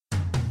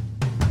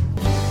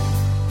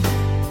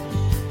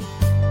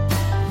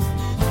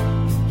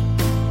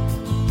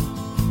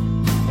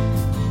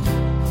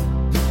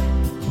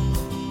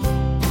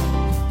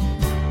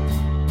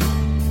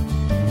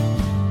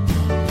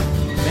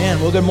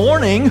Well, good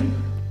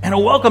morning, and a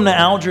welcome to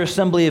Alger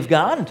Assembly of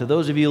God. And to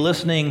those of you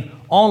listening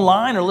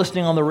online or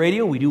listening on the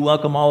radio, we do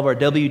welcome all of our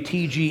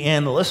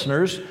WTGN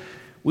listeners.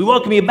 We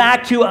welcome you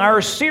back to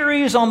our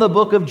series on the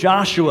book of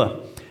Joshua.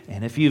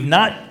 And if you've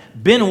not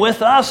been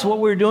with us, what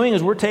we're doing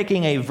is we're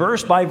taking a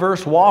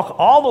verse-by-verse walk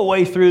all the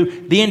way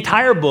through the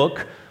entire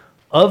book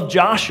of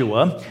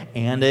Joshua.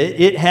 And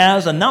it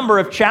has a number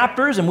of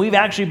chapters, and we've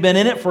actually been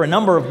in it for a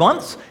number of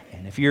months.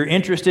 If you're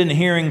interested in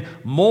hearing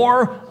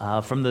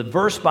more from the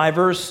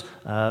verse-by-verse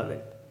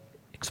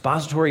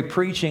expository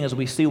preaching as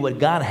we see what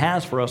God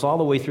has for us all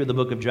the way through the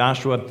book of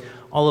Joshua,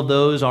 all of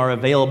those are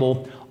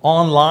available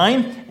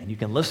online, and you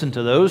can listen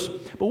to those.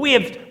 But we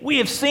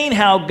have seen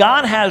how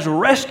God has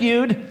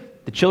rescued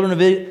the children of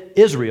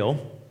Israel,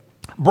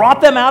 brought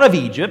them out of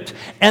Egypt,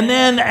 and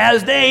then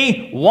as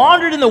they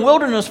wandered in the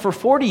wilderness for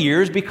 40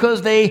 years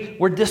because they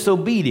were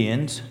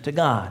disobedient to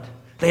God.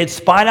 They had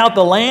spied out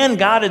the land.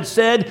 God had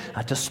said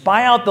to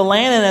spy out the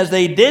land, and as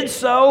they did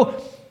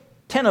so,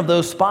 10 of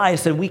those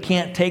spies said, "We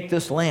can't take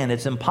this land.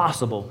 It's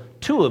impossible."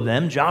 2 of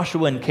them,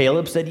 Joshua and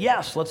Caleb, said,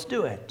 "Yes, let's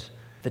do it."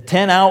 The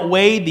 10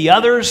 outweighed the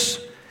others,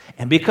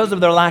 and because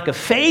of their lack of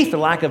faith, their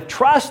lack of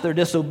trust, their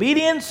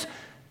disobedience,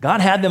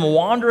 God had them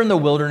wander in the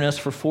wilderness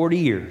for 40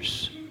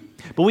 years.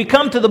 But we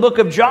come to the book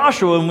of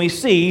Joshua, and we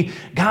see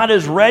God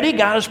is ready,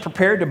 God is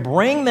prepared to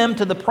bring them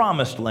to the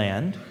promised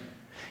land.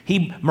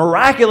 He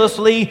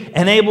miraculously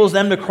enables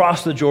them to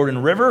cross the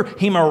Jordan River.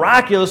 He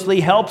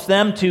miraculously helps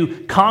them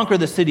to conquer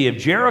the city of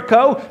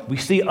Jericho. We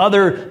see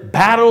other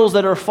battles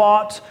that are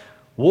fought,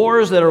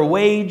 wars that are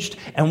waged,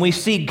 and we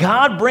see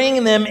God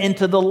bringing them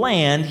into the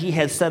land He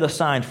had set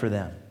aside for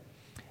them.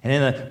 And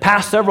in the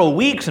past several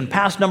weeks and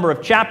past number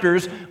of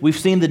chapters, we've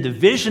seen the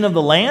division of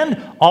the land,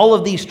 all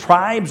of these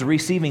tribes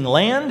receiving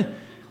land.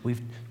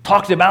 We've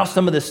talked about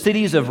some of the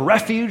cities of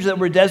refuge that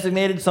were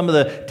designated, some of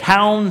the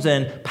towns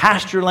and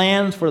pasture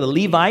lands for the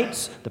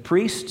Levites, the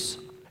priests.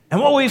 And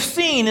what we've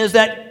seen is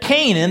that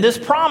Canaan, this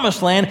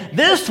promised land,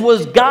 this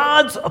was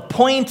God's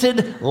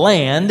appointed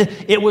land.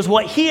 It was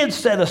what He had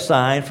set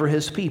aside for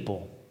His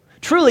people.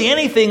 Truly,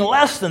 anything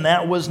less than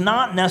that was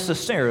not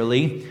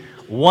necessarily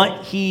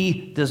what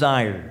He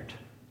desired.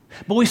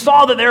 But we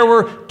saw that there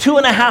were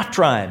 2.5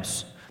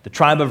 tribes, the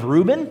tribe of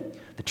Reuben,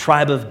 the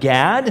tribe of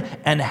Gad,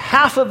 and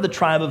half of the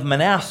tribe of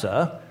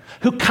Manasseh,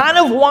 who kind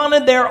of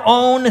wanted their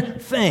own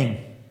thing.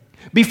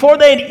 Before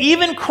they had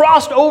even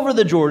crossed over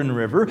the Jordan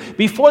River,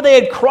 before they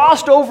had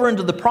crossed over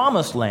into the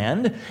promised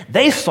land,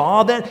 they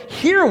saw that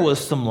here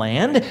was some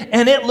land,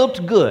 and it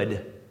looked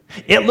good.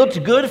 It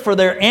looked good for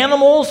their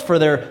animals, for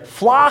their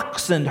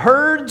flocks and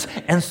herds,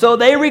 and so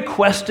they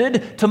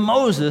requested to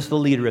Moses, the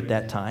leader at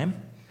that time,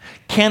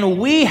 "Can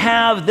we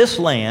have this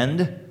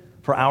land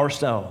for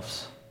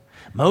ourselves?"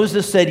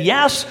 Moses said,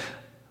 "Yes,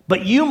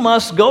 but you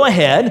must go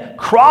ahead,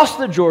 cross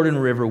the Jordan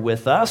River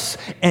with us,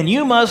 and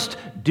you must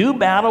do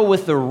battle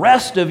with the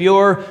rest of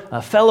your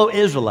fellow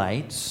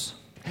Israelites.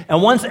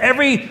 And once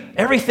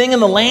everything in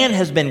the land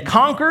has been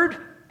conquered,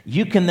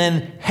 you can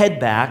then head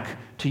back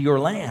to your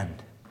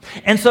land."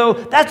 And so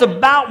that's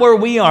about where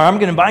we are. I'm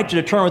going to invite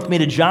you to turn with me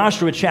to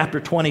Joshua chapter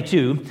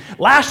 22.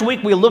 Last week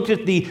we looked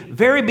at the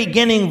very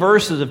beginning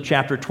verses of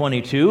chapter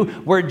 22,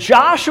 where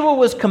Joshua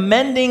was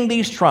commending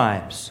these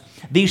tribes,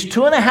 these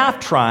 2.5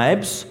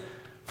 tribes,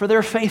 for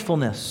their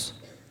faithfulness.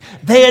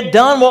 They had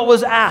done what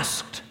was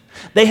asked.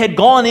 They had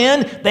gone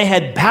in, they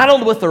had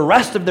battled with the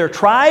rest of their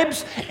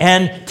tribes,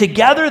 and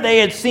together they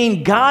had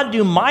seen God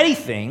do mighty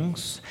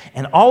things.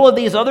 And all of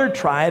these other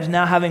tribes,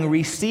 now having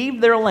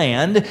received their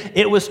land,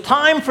 it was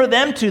time for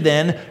them to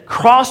then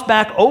cross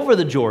back over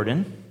the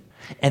Jordan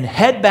and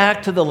head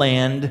back to the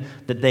land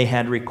that they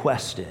had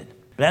requested.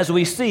 But as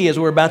we see, as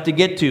we're about to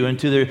get to,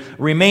 into the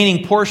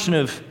remaining portion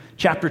of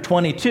chapter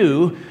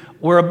 22,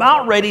 we're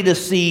about ready to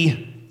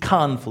see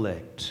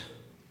conflict.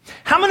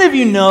 How many of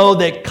you know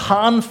that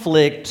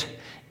conflict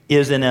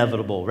is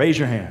inevitable? Raise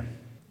your hand.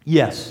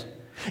 Yes.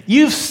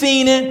 You've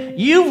seen it,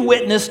 you've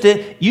witnessed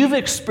it, you've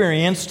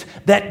experienced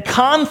that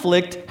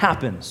conflict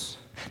happens.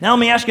 Now let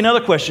me ask you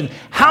another question.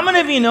 How many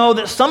of you know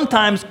that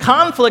sometimes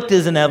conflict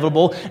is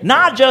inevitable,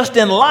 not just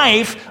in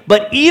life,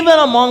 but even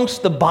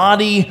amongst the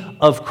body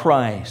of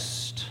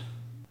Christ?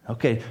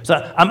 Okay,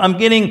 so I'm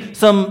getting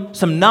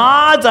some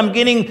nods. I'm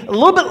getting a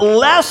little bit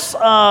less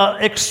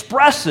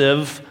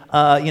expressive,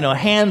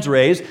 hands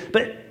raised.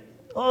 But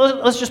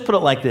let's just put it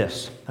like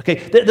this. Okay,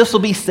 this will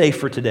be safe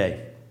for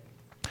today.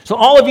 So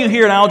all of you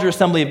here at Alger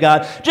Assembly of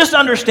God, just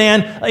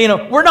understand,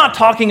 we're not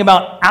talking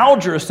about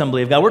Alger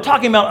Assembly of God. We're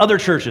talking about other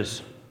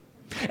churches.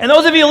 And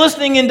those of you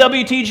listening in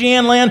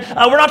WTGN land,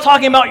 we're not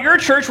talking about your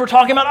church. We're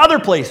talking about other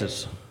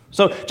places.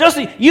 So just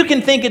you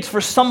can think it's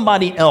for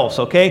somebody else,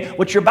 okay?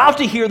 What you're about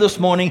to hear this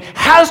morning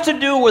has to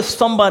do with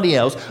somebody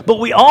else. But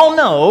we all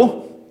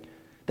know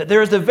that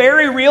there is a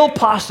very real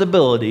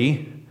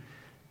possibility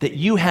that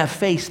you have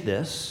faced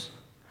this,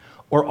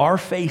 or are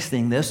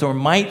facing this, or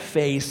might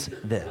face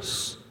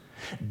this.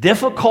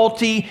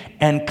 Difficulty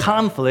and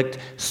conflict,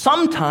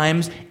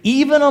 sometimes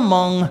even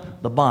among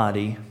the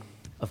body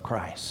of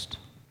Christ.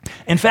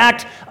 In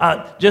fact,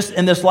 just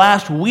in this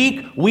last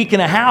week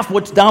and a half,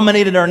 what's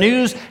dominated our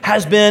news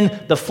has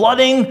been the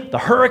flooding, the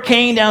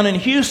hurricane down in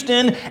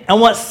Houston,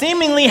 and what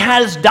seemingly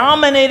has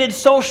dominated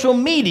social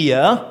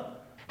media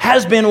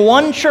has been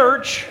one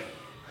church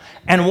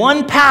and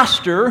one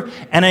pastor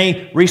and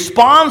a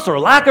response or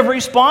lack of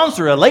response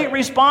or a late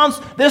response,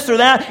 this or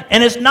that.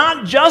 And it's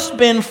not just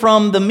been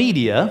from the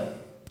media.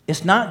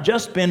 It's not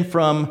just been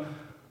from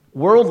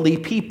worldly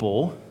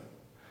people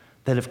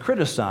that have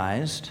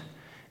criticized.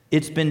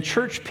 It's been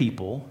church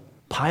people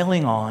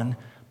piling on.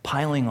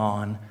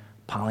 Now,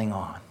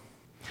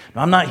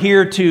 I'm not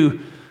here to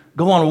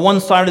go on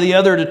one side or the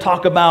other to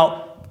talk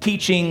about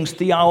teachings,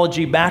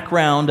 theology,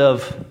 background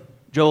of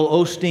Joel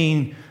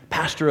Osteen,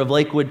 pastor of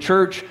Lakewood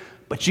Church,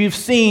 but you've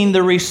seen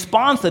the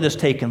response that has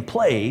taken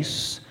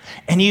place,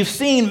 and you've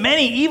seen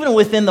many, even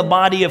within the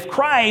body of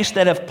Christ,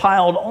 that have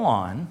piled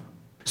on.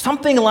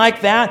 Something like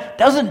that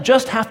doesn't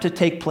just have to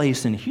take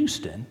place in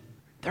Houston.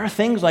 There are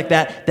things like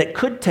that that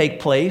could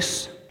take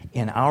place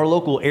in our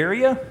local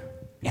area,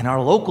 in our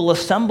local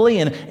assembly,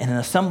 in an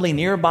assembly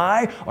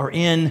nearby, or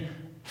in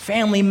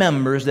family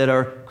members that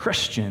are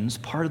Christians,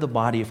 part of the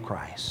body of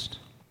Christ.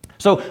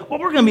 So what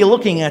we're going to be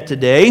looking at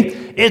today,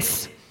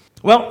 it's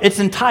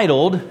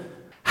entitled,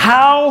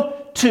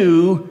 How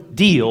to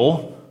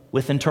Deal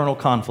with Internal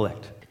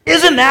Conflict.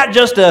 Isn't that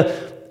just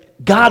a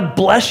God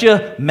bless you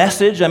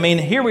message? I mean,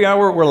 here we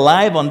are, we're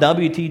live on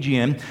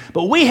WTGN,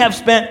 but we have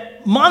spent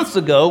months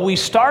ago, we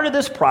started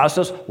this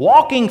process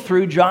walking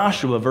through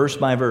Joshua verse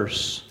by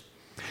verse.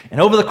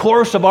 And over the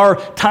course of our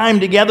time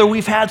together,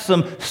 we've had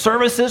some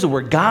services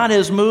where God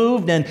has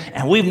moved and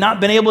we've not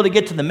been able to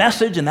get to the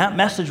message, and that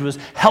message was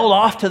held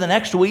off to the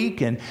next week.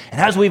 And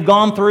as we've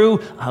gone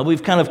through,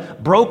 we've kind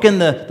of broken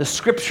the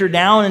scripture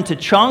down into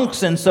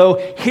chunks. And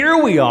so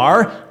here we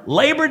are,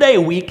 Labor Day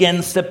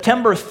weekend,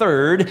 September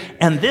 3rd,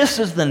 and this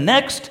is the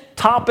next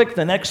topic,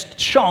 the next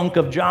chunk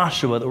of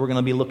Joshua that we're going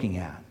to be looking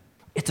at.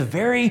 It's a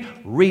very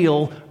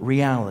real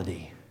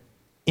reality.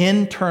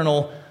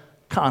 Internal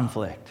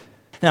conflict.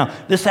 Now,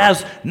 this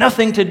has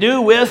nothing to do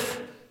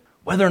with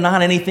whether or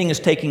not anything is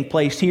taking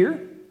place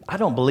here. I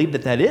don't believe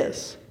that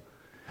is.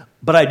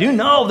 But I do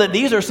know that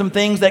these are some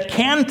things that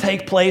can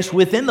take place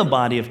within the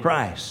body of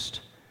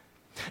Christ.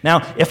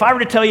 Now, if I were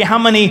to tell you how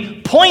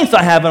many points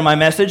I have in my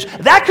message,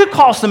 that could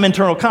cause some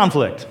internal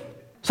conflict.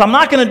 So I'm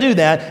not going to do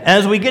that. And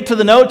as we get to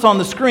the notes on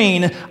the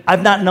screen,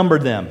 I've not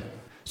numbered them.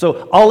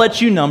 So I'll let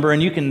you number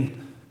and you can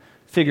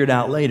figure it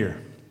out later.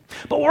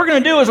 But what we're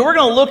going to do is we're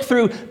going to look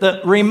through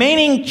the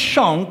remaining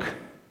chunk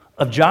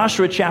of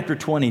Joshua chapter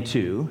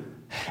 22,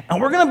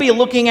 and we're going to be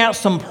looking at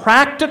some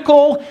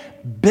practical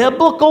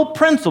biblical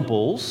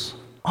principles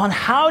on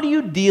how do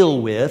you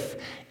deal with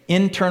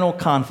internal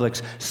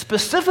conflicts,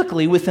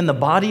 specifically within the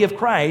body of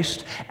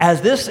Christ,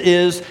 as this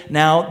is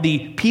now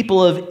the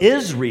people of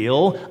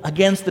Israel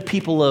against the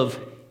people of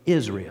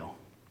Israel.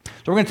 So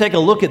we're going to take a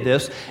look at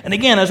this. And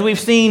again, as we've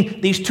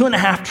seen, these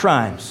 2.5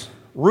 tribes,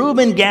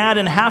 Reuben, Gad,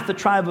 and half the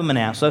tribe of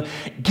Manasseh,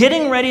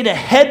 getting ready to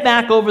head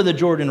back over the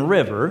Jordan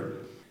River.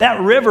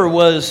 That river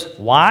was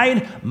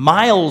wide,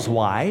 miles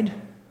wide.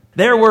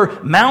 There were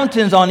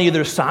mountains on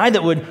either side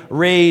that would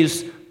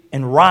raise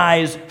and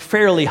rise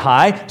fairly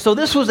high. So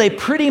this was a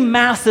pretty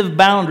massive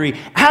boundary.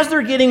 As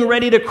they're getting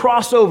ready to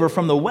cross over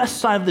from the west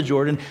side of the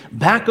Jordan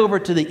back over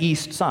to the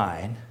east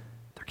side,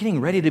 they're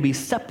getting ready to be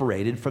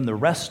separated from the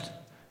rest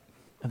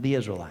of the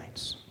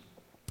Israelites.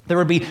 There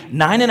would be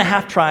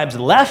 9.5 tribes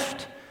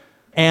left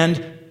and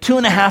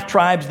 2.5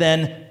 tribes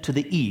then to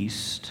the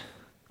east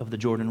of the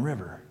Jordan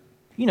River.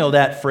 You know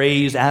that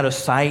phrase, out of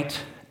sight,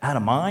 out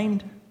of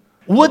mind?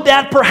 Would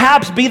that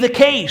perhaps be the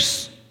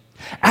case?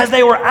 As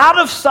they were out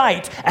of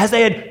sight, as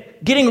they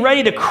had getting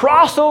ready to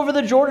cross over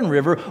the Jordan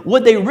River,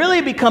 would they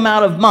really become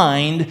out of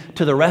mind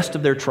to the rest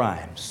of their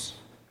tribes?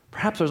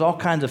 Perhaps there's all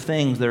kinds of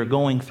things that are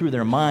going through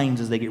their minds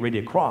as they get ready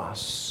to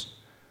cross.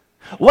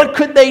 What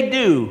could they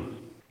do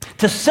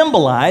to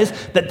symbolize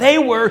that they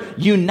were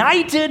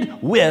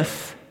united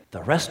with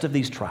the rest of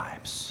these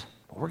tribes?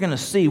 We're going to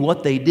see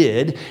what they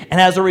did. And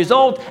as a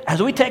result,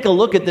 as we take a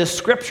look at this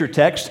scripture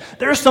text,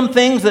 there are some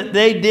things that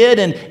they did,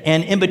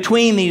 and in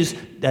between these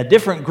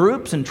different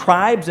groups and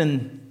tribes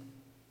and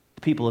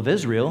the people of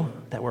Israel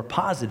that were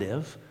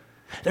positive.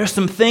 There's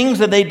some things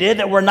that they did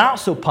that were not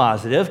so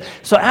positive.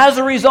 So as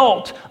a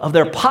result of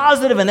their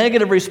positive and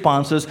negative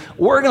responses,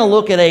 we're going to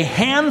look at a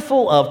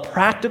handful of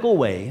practical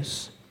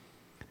ways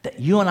that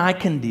you and I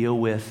can deal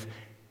with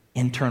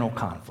internal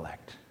conflict.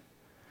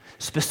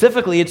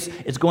 Specifically,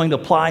 it's going to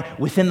apply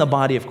within the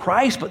body of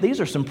Christ, but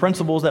these are some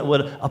principles that would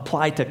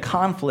apply to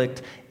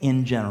conflict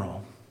in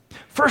general.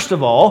 First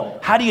of all,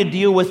 how do you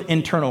deal with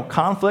internal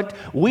conflict?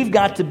 We've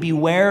got to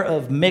beware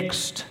of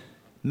mixed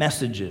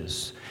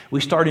messages. We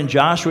start in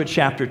Joshua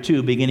chapter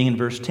 2, beginning in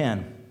verse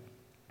 10.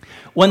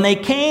 When they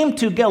came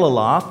to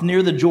Geliloth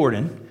near the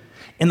Jordan,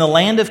 in the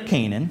land of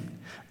Canaan,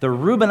 the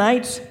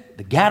Reubenites,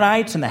 the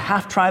Gadites, and the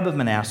half-tribe of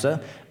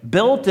Manasseh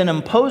built an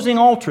imposing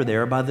altar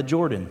there by the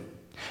Jordan.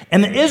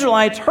 And the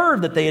Israelites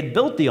heard that they had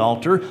built the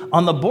altar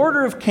on the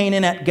border of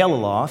Canaan at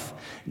Geliloth,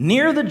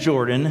 near the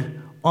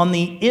Jordan, on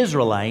the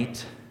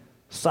Israelite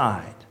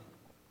side.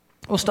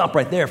 We'll stop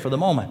right there for the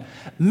moment.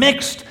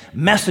 Mixed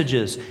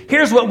messages.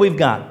 Here's what we've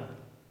got.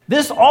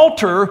 This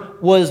altar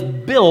was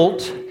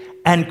built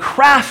and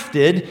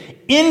crafted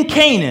in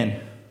Canaan.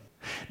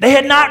 They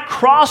had not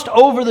crossed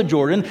over the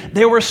Jordan.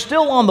 They were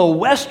still on the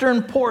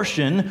western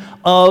portion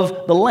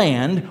of the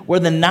land where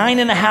the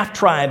 9.5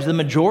 tribes, the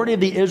majority of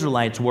the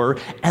Israelites were,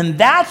 and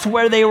that's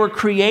where they were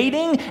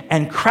creating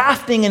and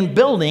crafting and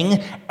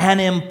building an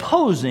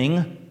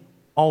imposing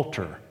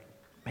altar.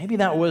 Maybe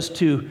that was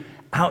to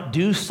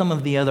outdo some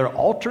of the other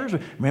altars.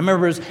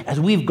 Remember, as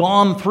we've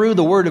gone through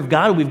the Word of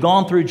God, we've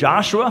gone through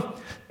Joshua,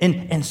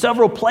 in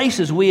several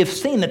places we have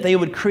seen that they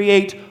would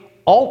create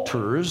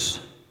altars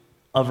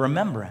of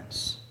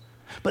remembrance.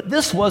 But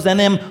this was an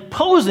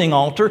imposing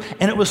altar,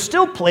 and it was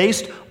still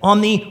placed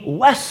on the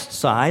west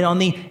side, on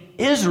the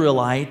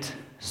Israelite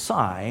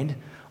side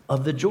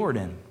of the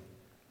Jordan.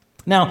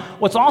 Now,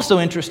 what's also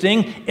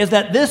interesting is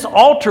that this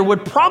altar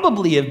would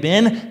probably have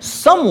been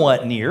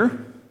somewhat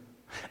near,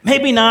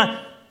 maybe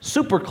not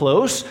super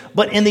close,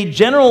 but in the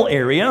general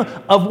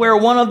area of where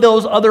one of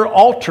those other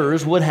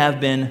altars would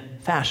have been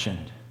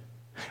fashioned.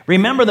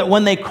 Remember that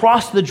when they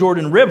crossed the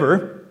Jordan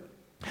River,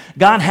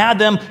 God had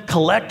them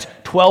collect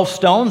 12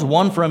 stones,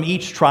 one from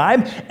each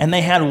tribe, and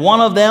they had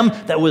one of them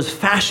that was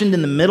fashioned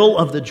in the middle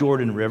of the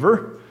Jordan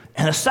River,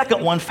 and a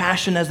second one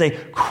fashioned as they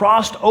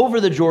crossed over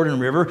the Jordan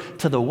River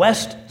to the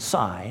west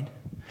side.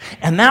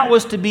 And that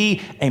was to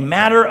be a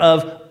matter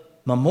of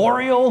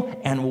memorial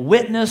and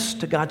witness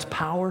to God's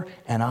power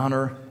and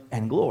honor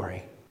and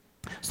glory.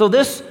 So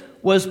this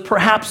was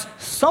perhaps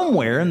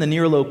somewhere in the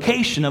near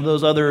location of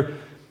those other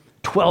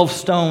 12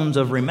 stones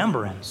of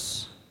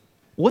remembrance.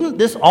 Wouldn't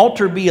this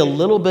altar be a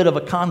little bit of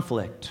a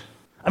conflict?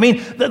 I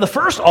mean, the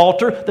first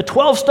altar, the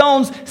 12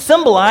 stones,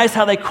 symbolize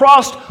how they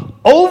crossed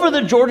over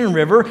the Jordan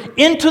River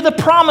into the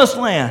promised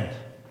land.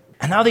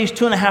 And now these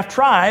 2.5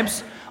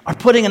 tribes are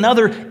putting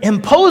another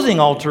imposing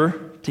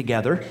altar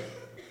together,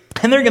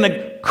 and they're going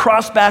to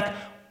cross back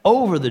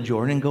over the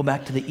Jordan and go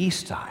back to the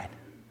east side.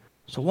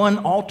 So one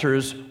altar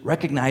is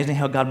recognizing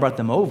how God brought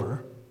them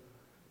over.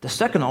 The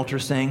second altar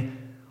is saying,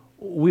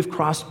 we've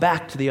crossed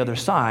back to the other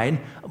side,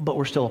 but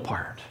we're still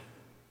apart.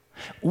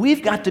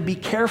 We've got to be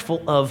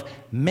careful of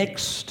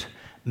mixed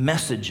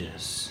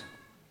messages.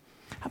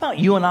 How about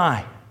you and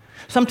I?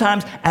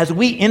 Sometimes as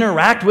we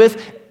interact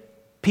with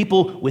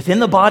people within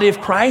the body of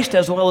Christ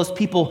as well as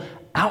people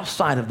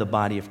outside of the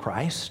body of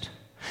Christ,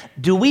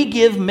 do we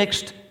give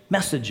mixed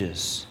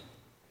messages?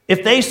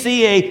 If they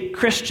see a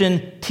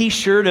Christian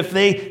t-shirt, if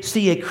they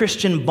see a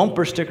Christian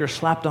bumper sticker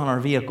slapped on our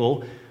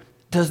vehicle,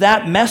 does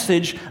that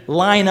message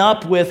line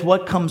up with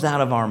what comes out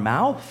of our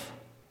mouth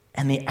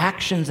and the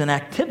actions and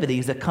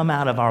activities that come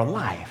out of our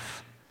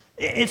life?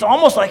 It's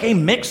almost like a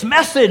mixed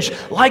message,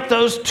 like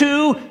those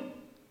two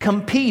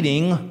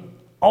competing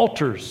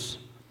altars.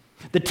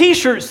 The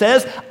t-shirt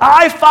says,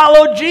 I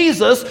follow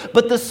Jesus,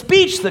 but the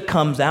speech that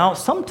comes out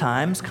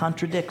sometimes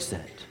contradicts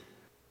it.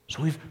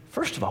 So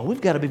first of all,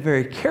 we've got to be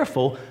very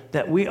careful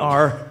that we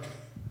are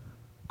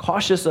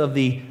cautious of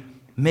the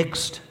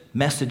mixed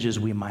messages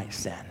we might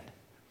send.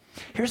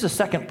 Here's a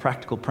second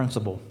practical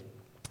principle.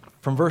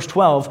 From verse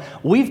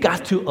 12, we've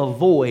got to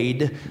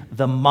avoid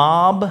the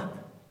mob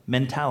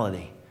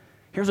mentality.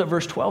 Here's what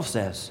verse 12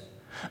 says.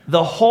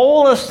 The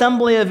whole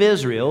assembly of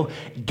Israel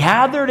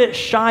gathered at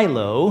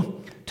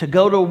Shiloh to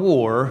go to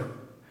war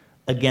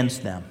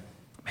against them.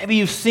 Maybe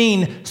you've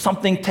seen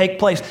something take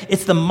place.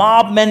 It's the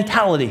mob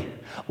mentality.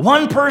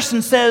 One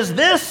person says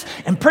this,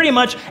 and pretty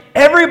much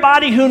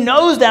everybody who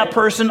knows that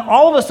person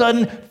all of a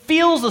sudden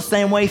feels the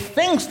same way,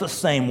 thinks the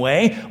same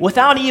way,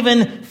 without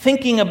even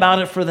thinking about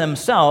it for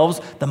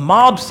themselves. The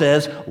mob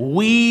says,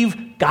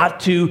 we've got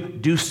to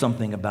do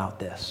something about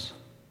this.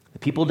 The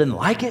people didn't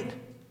like it.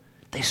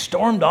 They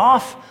stormed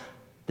off.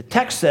 The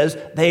text says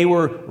they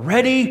were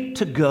ready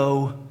to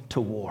go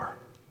to war.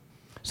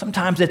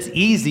 Sometimes it's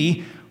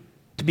easy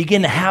to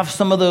begin to have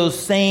some of those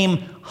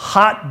same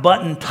hot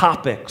button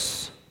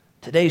topics.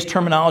 Today's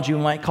terminology, we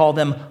might call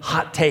them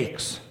hot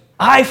takes.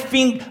 I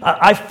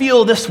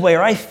feel this way,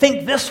 or I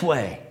think this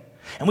way.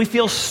 And we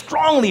feel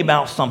strongly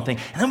about something.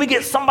 And then we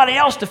get somebody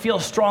else to feel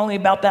strongly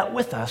about that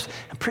with us.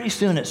 And pretty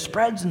soon it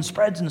spreads and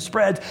spreads and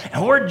spreads.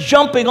 And we're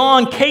jumping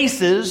on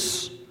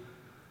cases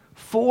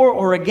for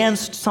or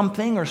against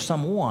something or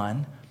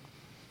someone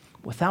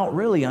without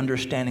really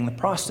understanding the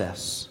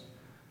process.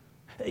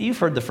 You've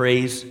heard the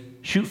phrase,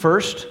 shoot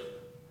first,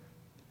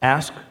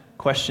 ask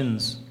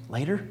questions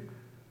later.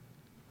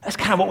 That's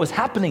kind of what was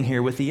happening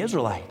here with the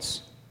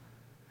Israelites.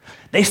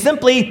 They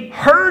simply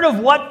heard of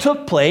what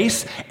took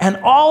place, and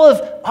all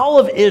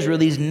of Israel,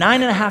 these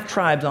 9.5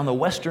 tribes on the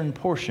western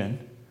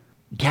portion,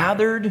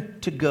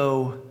 gathered to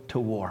go to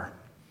war.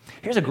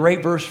 Here's a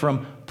great verse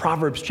from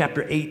Proverbs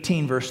chapter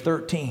 18, verse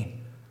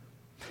 13.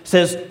 It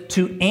says,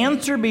 to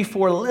answer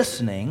before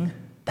listening,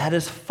 that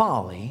is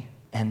folly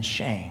and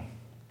shame.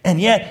 And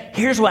yet,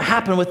 here's what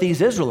happened with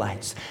these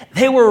Israelites.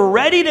 They were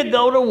ready to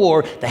go to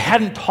war. They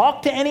hadn't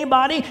talked to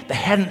anybody. They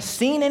hadn't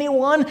seen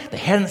anyone. They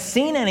hadn't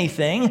seen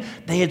anything.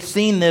 They had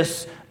seen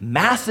this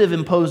massive,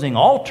 imposing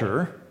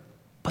altar.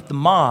 But the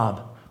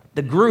mob,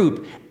 the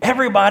group,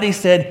 everybody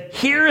said,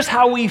 here's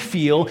how we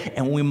feel,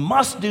 and we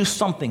must do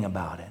something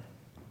about it.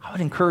 I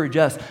would encourage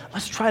us,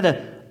 let's try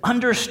to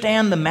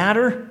understand the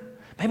matter.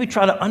 Maybe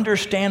try to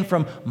understand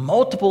from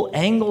multiple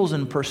angles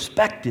and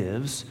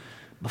perspectives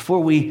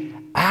before we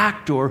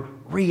act or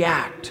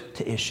react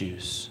to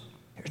issues.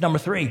 Here's number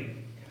 3.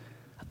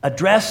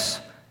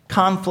 Address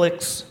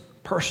conflicts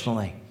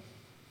personally.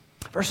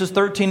 Verses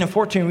 13 and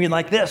 14 read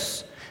like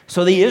this.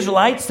 So the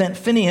Israelites sent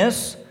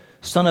Phinehas,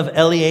 son of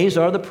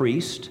Eleazar the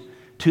priest,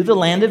 to the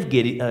land of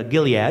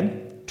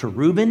Gilead, to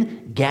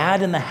Reuben,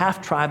 Gad, and the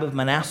half-tribe of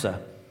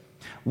Manasseh.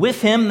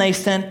 With him they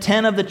sent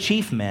 10 of the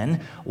chief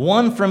men,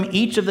 one from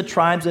each of the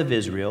tribes of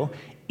Israel,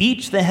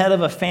 each the head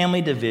of a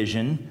family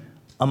division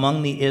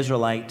among the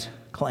Israelite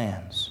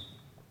clans.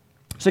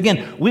 So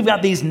again, we've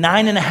got these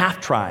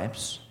 9.5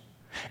 tribes,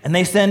 and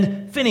they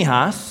send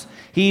Phinehas.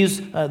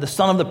 He's the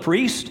son of the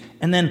priest,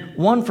 and then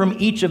one from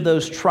each of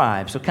those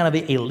tribes, so kind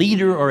of a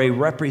leader or a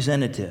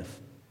representative.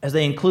 As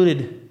they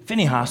included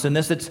Phinehas in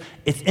this, it's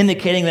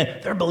indicating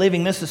that they're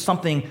believing this is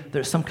something,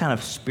 there's some kind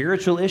of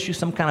spiritual issue,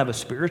 some kind of a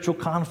spiritual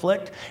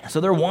conflict, and so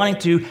they're wanting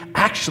to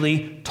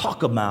actually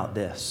talk about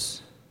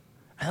this.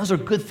 And those are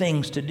good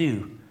things to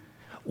do.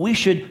 We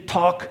should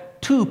talk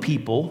to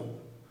people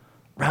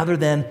rather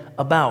than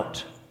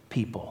about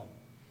people.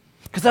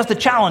 Because that's the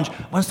challenge.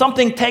 When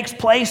something takes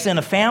place in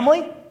a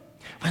family,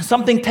 when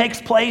something takes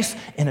place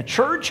in a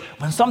church,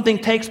 when something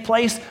takes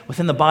place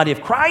within the body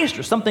of Christ,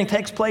 or something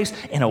takes place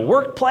in a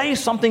workplace,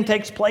 something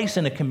takes place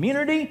in a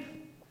community,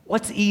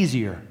 what's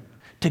easier?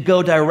 To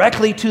go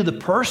directly to the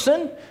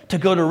person, to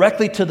go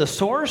directly to the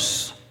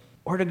source,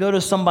 or to go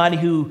to somebody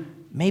who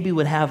maybe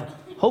would have,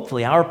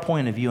 hopefully, our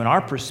point of view and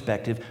our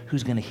perspective,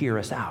 who's going to hear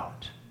us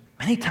out?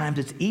 Many times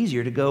it's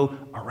easier to go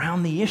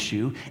around the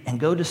issue and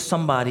go to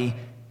somebody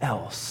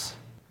else.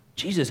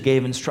 Jesus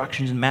gave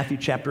instructions in Matthew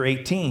chapter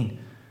 18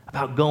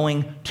 about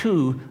going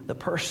to the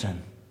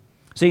person.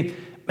 See,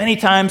 many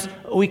times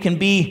we can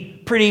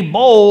be pretty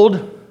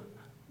bold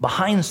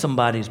behind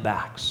somebody's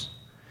backs.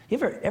 You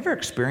ever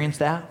experienced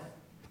that?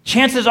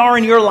 Chances are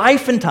in your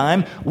life and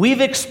time,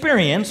 we've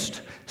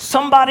experienced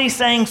somebody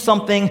saying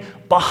something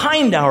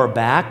behind our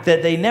back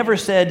that they never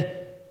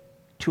said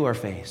to our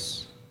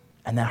face.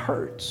 And that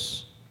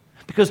hurts.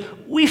 Because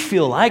we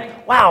feel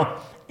like,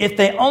 wow, if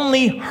they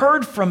only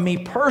heard from me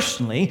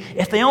personally,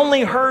 if they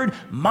only heard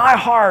my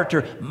heart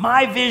or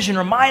my vision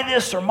or my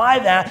this or my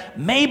that,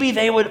 maybe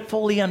they would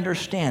fully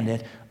understand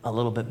it a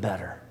little bit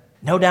better.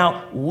 No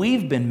doubt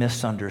we've been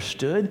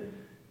misunderstood.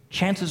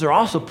 Chances are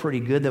also pretty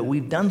good that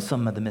we've done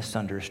some of the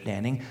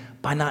misunderstanding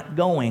by not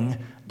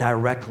going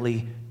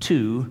directly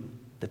to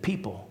the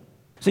people.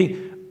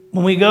 See,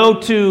 when we go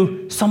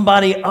to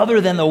somebody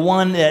other than the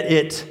one that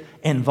it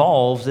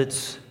involves,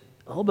 it's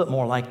a little bit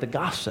more like the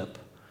gossip,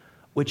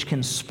 which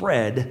can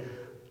spread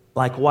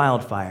like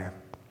wildfire.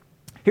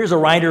 Here's a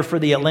writer for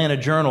the Atlanta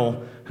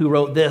Journal who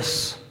wrote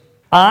this: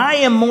 I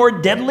am more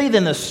deadly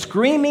than the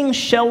screaming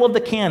shell of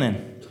the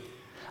cannon.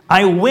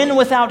 I win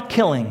without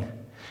killing.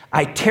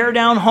 I tear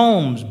down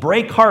homes,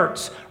 break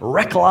hearts,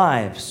 wreck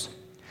lives.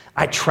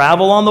 I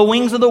travel on the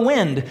wings of the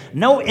wind.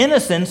 No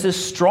innocence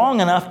is strong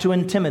enough to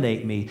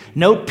intimidate me.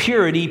 No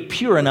purity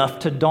pure enough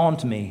to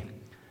daunt me.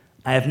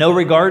 I have no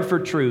regard for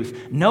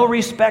truth, no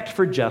respect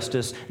for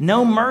justice,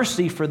 no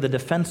mercy for the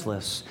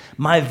defenseless.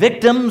 My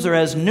victims are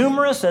as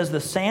numerous as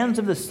the sands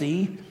of the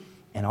sea,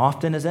 and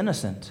often as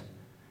innocent.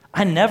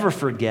 I never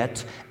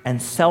forget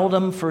and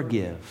seldom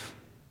forgive.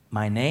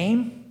 My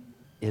name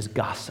is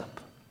gossip.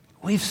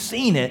 We've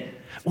seen it.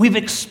 We've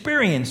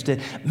experienced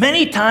it.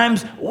 Many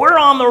times we're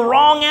on the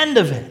wrong end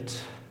of it,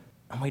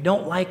 and we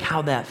don't like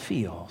how that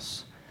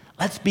feels.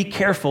 Let's be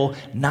careful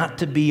not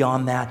to be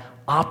on that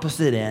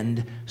opposite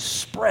end,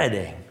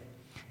 spreading.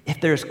 If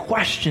there's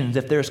questions,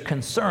 if there's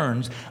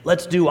concerns,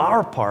 let's do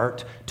our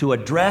part to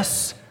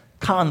address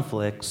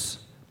conflicts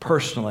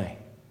personally.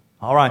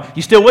 All right,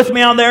 you still with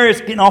me out there?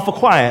 It's getting awful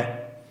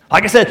quiet.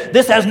 Like I said,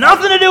 this has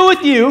nothing to do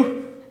with you.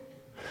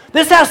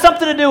 This has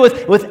something to do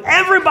with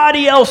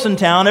everybody else in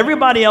town,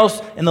 everybody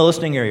else in the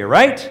listening area,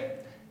 right?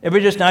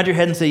 Everybody just nod your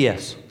head and say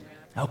yes.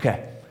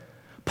 Okay.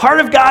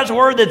 Part of God's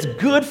word that's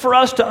good for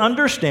us to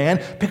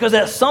understand, because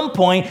at some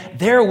point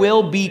there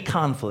will be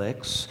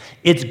conflicts.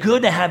 It's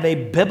good to have a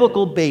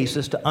biblical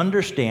basis to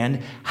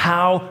understand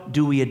how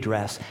do we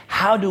address,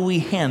 how do we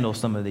handle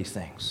some of these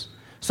things.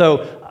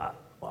 So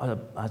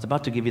I was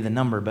about to give you the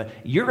number, but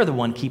you're the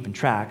one keeping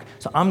track,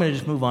 so I'm going to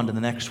just move on to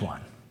the next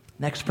one.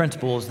 Next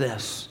principle is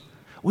this: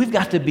 we've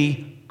got to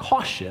be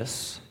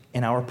cautious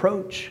in our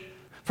approach.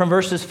 From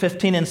verses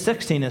 15 and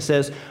 16 it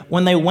says,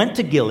 when they went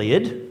to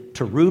Gilead,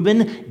 to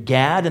Reuben,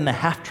 Gad, and the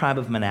half-tribe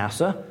of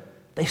Manasseh,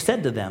 they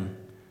said to them,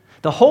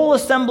 The whole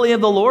assembly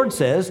of the Lord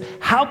says,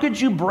 how could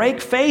you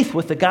break faith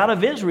with the God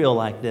of Israel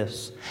like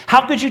this?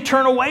 How could you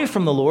turn away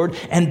from the Lord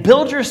and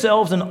build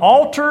yourselves an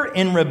altar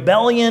in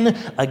rebellion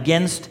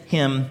against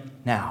him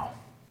now?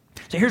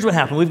 So here's what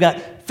happened. We've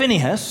got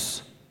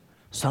Phinehas,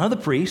 son of the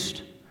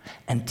priest,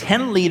 and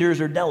 10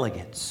 leaders or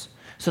delegates.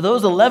 So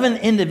those 11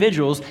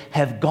 individuals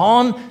have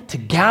gone to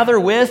gather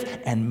with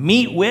and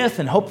meet with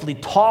and hopefully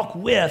talk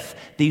with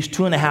these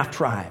 2.5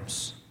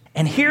 tribes.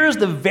 And here's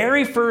the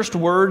very first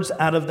words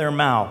out of their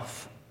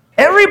mouth.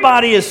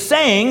 Everybody is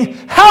saying,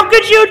 how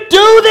could you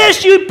do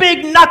this, you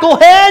big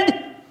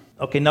knucklehead?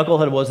 Okay,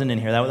 knucklehead wasn't in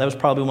here. That was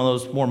probably one of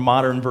those more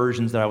modern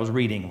versions that I was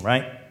reading,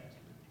 right?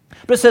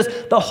 But it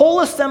says, the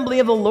whole assembly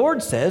of the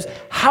Lord says,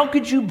 how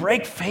could you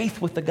break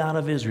faith with the God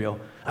of Israel?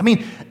 I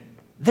mean,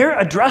 they're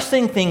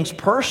addressing things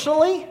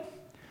personally,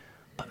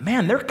 but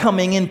man, they're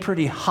coming in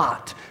pretty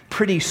hot,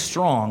 pretty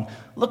strong.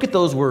 Look at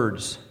those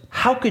words.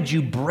 How could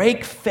you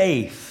break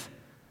faith?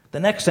 The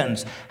next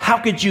sentence, how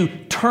could you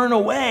turn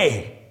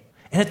away?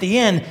 And at the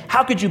end,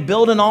 how could you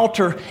build an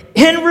altar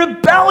in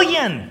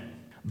rebellion?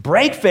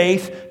 Break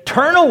faith,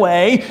 turn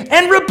away,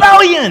 and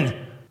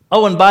rebellion.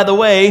 Oh, and by the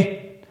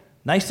way,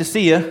 nice to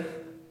see you.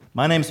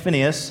 My name's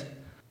Phinehas.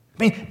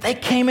 I mean, they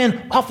came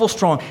in awful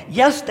strong.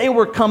 Yes, they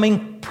were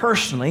coming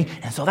personally,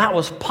 and so that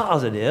was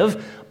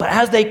positive. But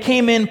as they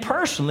came in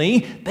personally,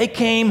 they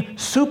came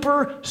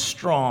super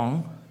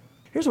strong.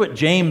 Here's what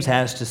James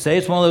has to say.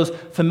 It's one of those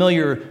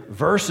familiar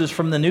verses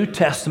from the New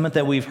Testament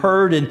that we've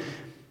heard, and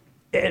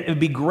it would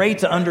be great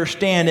to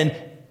understand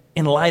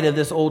in light of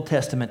this Old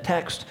Testament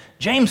text.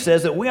 James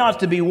says that we ought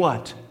to be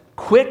what?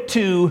 Quick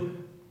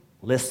to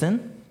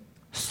listen,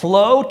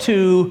 slow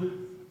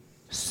to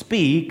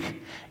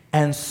speak,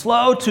 and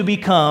slow to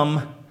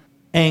become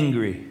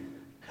angry.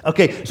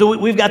 Okay, so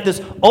we've got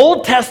this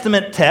Old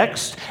Testament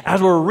text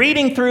as we're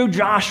reading through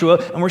Joshua,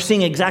 and we're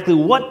seeing exactly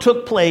what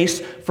took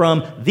place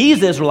from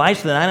these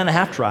Israelites, the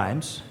 9.5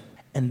 tribes,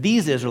 and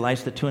these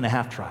Israelites, the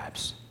 2.5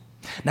 tribes.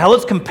 Now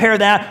let's compare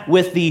that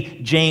with the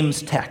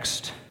James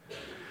text.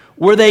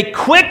 Were they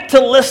quick to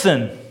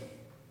listen?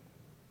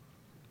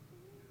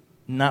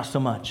 Not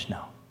so much,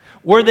 no.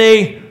 Were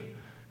they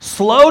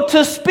slow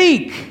to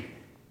speak?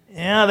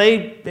 Yeah,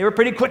 they were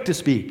pretty quick to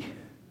speak.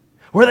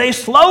 Were they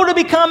slow to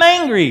become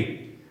angry?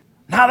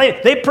 Now they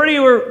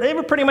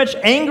were pretty much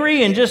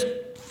angry and just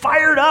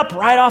fired up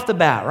right off the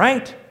bat,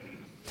 right?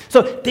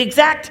 So the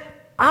exact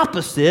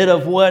opposite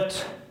of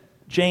what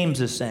James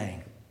is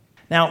saying.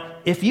 Now,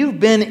 if you've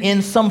been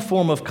in some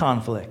form of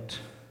conflict,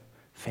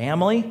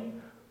 family,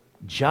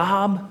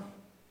 job,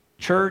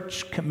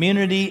 church,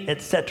 community,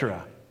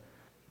 etc.,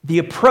 the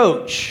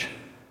approach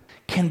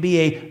can be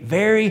a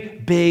very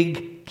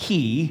big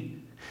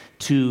key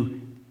to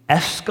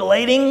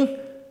escalating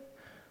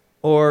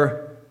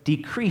or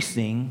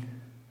decreasing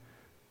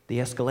the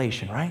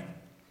escalation, right?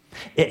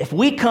 If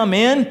we come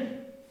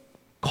in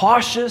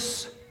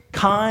cautious,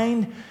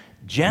 kind,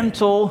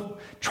 gentle,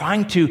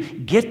 trying to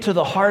get to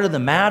the heart of the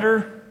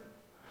matter,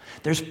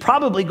 there's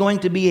probably going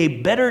to be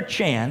a better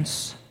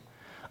chance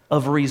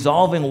of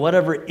resolving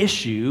whatever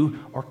issue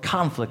or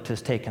conflict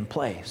has taken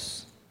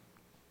place.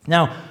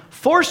 Now,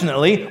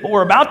 fortunately, what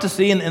we're about to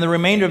see in the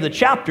remainder of the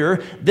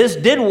chapter, this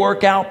did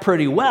work out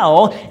pretty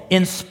well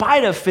in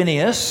spite of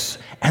Phinehas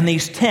and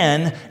these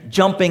 10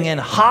 jumping in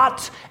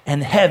hot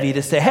and heavy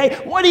to say, hey,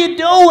 what are you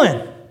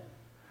doing?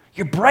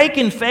 You're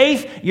breaking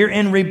faith. You're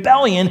in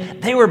rebellion.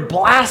 They were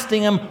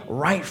blasting him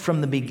right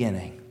from the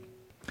beginning.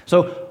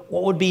 So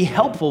what would be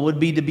helpful would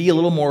be to be a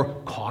little more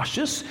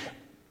cautious,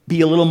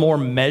 be a little more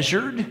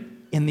measured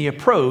in the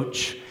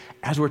approach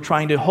as we're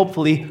trying to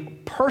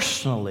hopefully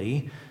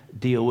personally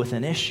deal with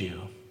an issue.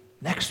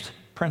 Next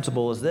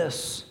principle is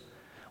this.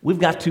 We've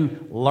got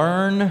to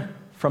learn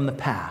from the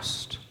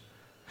past.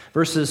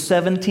 Verses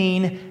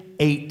 17,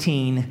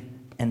 18,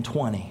 and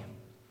 20.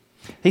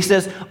 He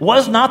says,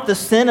 was not the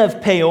sin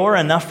of Peor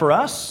enough for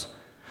us?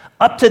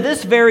 Up to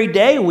this very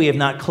day we have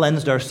not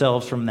cleansed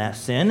ourselves from that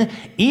sin,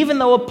 even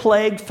though a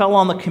plague fell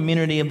on the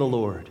community of the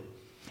Lord.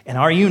 And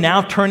are you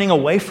now turning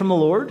away from the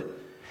Lord?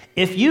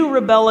 If you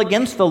rebel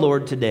against the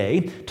Lord today,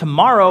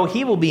 tomorrow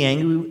he will be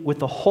angry with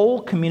the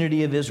whole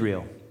community of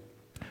Israel.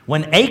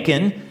 When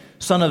Achan,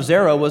 son of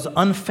Zerah, was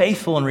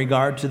unfaithful in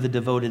regard to the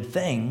devoted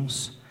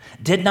things,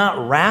 did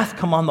not wrath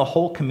come on the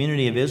whole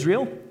community of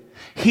Israel?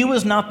 He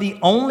was not the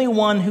only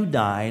one who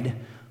died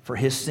for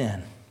his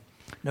sin.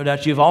 No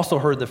doubt you've also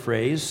heard the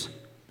phrase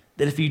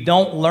that if you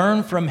don't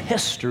learn from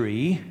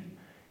history,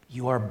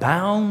 you are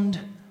bound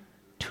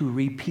to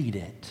repeat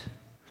it.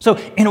 So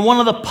in one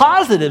of the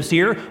positives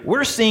here,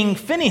 we're seeing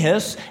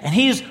Phinehas, and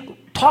he's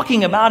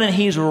talking about and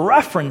he's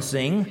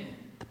referencing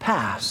the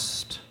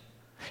past.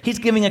 He's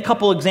giving a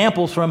couple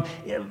examples from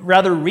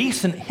rather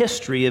recent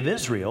history of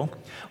Israel.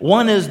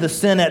 One is the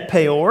sin at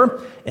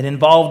Peor. It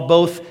involved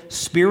both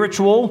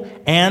spiritual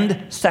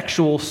and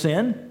sexual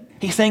sin.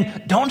 He's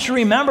saying, don't you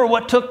remember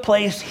what took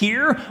place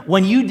here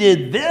when you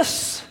did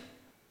this?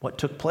 What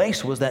took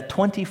place was that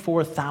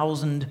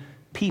 24,000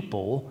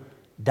 people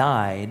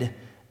died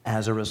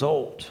as a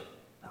result.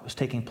 That was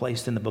taking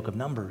place in the book of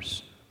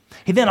Numbers.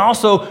 He then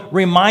also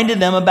reminded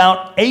them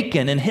about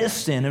Achan and his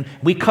sin, and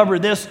we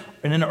covered this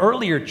in an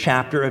earlier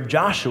chapter of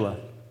Joshua.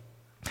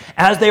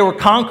 As they were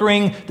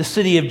conquering the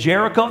city of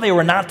Jericho, they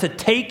were not to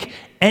take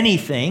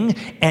anything,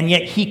 and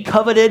yet he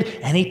coveted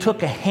and he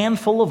took a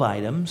handful of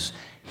items,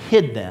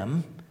 hid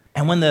them,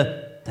 and when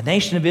the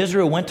nation of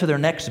Israel went to their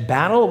next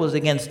battle, it was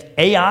against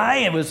Ai.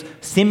 It was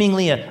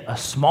seemingly a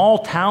small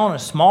town, a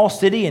small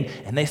city,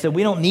 and they said,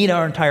 we don't need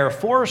our entire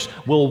force,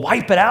 we'll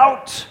wipe it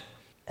out.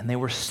 And they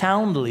were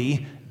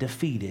soundly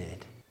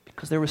defeated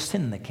because there was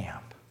sin in the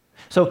camp.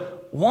 So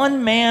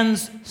one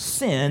man's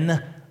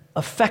sin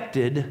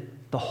affected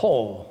the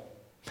whole.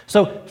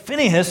 So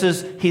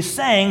Phinehas he's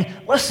saying,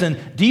 listen,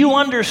 do you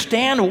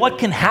understand what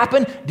can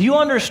happen? Do you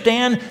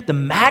understand the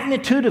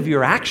magnitude of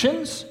your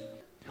actions?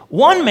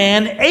 One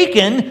man,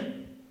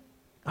 Achan,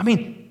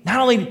 not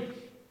only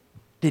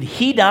did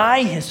he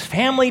die, his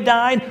family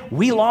died,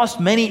 we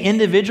lost many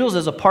individuals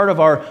as a part of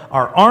our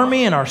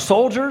army and our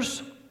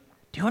soldiers.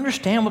 Do you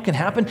understand what can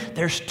happen?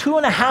 There's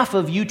 2.5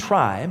 of you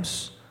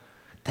tribes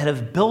that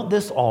have built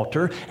this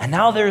altar, and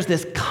now there's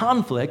this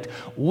conflict.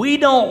 We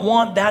don't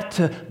want that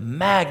to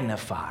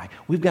magnify.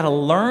 We've got to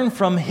learn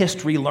from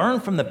history, learn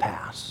from the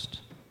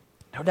past.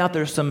 No doubt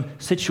there's some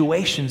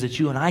situations that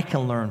you and I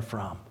can learn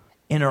from.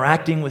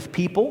 Interacting with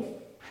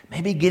people,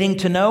 maybe getting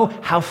to know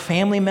how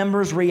family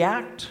members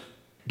react,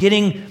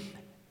 getting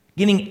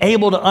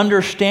able to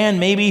understand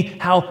maybe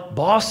how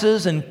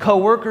bosses and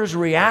coworkers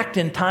react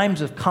in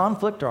times of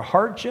conflict or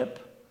hardship.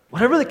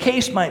 Whatever the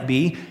case might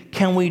be,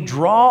 can we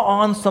draw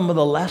on some of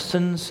the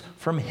lessons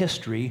from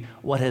history,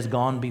 what has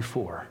gone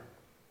before?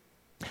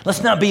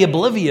 Let's not be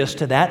oblivious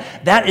to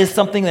that. That is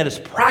something that is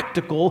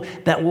practical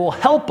that will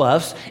help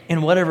us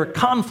in whatever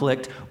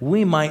conflict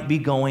we might be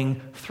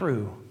going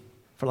through.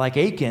 For like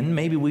Achan,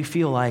 maybe we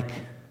feel like,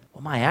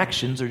 well, my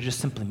actions are just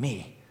simply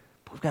me.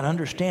 But we've got to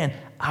understand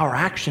our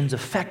actions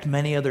affect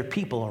many other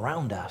people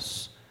around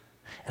us.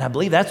 And I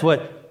believe that's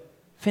what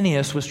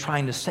Phinehas was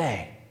trying to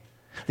say.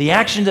 The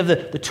actions of the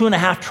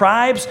 2.5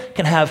 tribes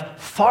can have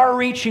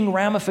far-reaching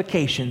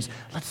ramifications.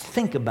 Let's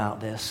think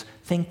about this,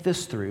 think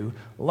this through,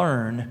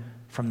 learn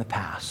from the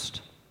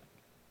past.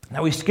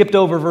 Now we skipped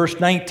over verse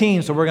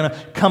 19, so we're going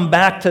to come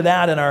back to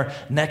that in our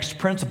next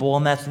principle,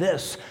 and that's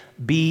this: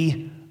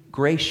 be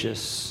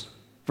gracious.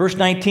 Verse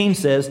 19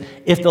 says,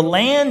 if the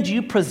land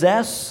you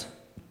possess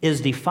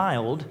is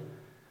defiled,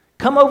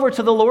 come over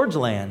to the Lord's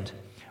land,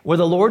 where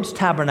the Lord's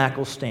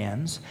tabernacle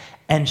stands,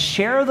 and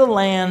share the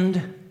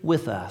land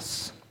with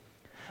us.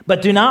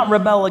 But do not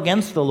rebel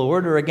against the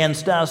Lord or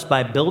against us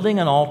by building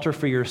an altar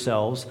for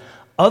yourselves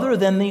other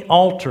than the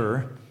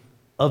altar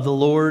of the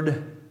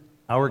Lord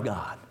our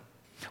God.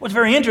 What's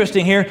very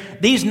interesting here,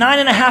 these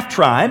 9.5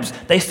 tribes,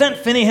 they sent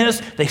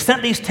Phinehas, they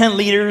sent these 10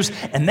 leaders,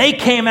 and they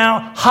came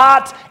out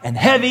hot and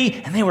heavy,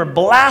 and they were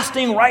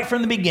blasting right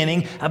from the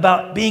beginning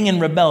about being in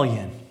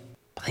rebellion.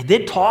 But they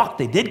did talk,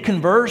 they did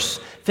converse.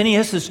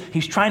 Phinehas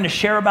he's trying to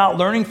share about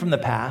learning from the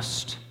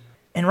past.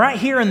 And right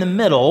here in the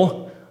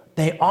middle,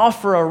 they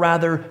offer a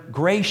rather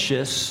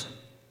gracious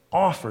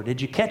offer.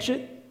 Did you catch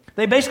it?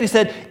 They basically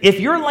said, if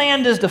your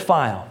land is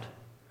defiled,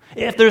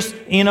 if there's,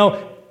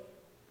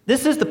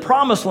 this is the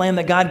promised land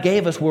that God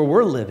gave us where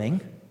we're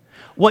living.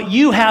 What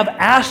you have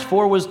asked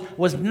for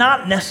was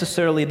not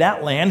necessarily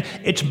that land.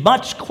 It's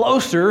much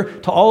closer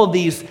to all of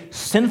these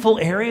sinful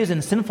areas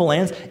and sinful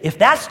lands. If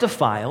that's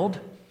defiled,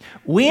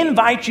 we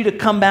invite you to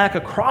come back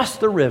across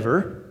the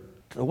river,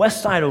 to the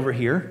west side over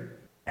here,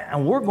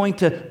 and we're going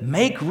to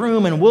make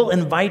room and we'll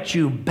invite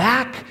you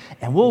back,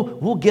 and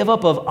we'll give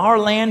up of our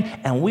land,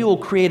 and we will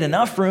create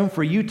enough room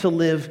for you to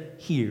live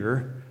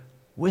here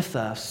with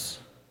us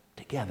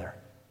together.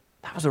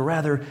 That was a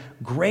rather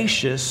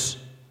gracious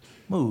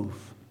move.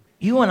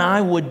 You and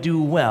I would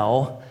do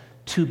well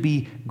to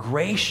be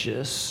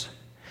gracious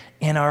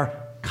in our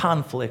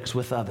conflicts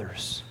with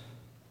others.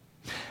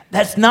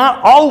 That's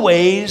not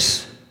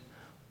always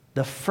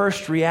the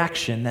first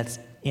reaction that's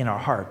in our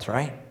hearts,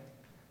 right?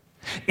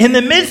 In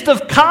the midst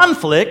of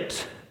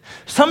conflict,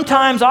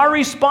 sometimes our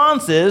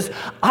response is,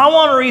 I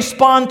want to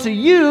respond to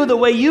you the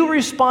way you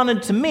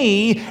responded to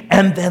me,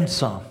 and then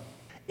some.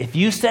 If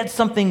you said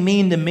something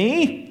mean to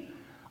me,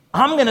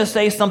 I'm going to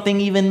say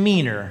something even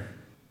meaner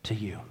to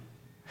you.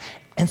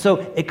 And so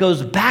it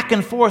goes back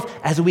and forth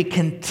as we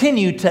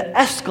continue to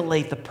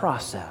escalate the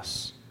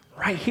process.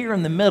 Right here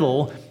in the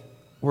middle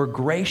were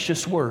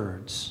gracious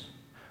words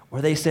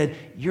where they said,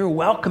 you're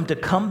welcome to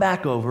come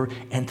back over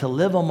and to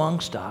live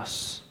amongst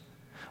us.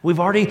 We've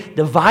already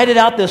divided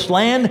out this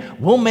land.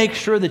 We'll make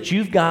sure that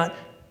you've got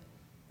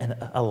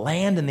a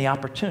land and the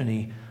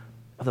opportunity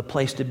of the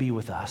place to be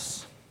with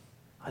us.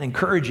 I'd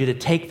encourage you to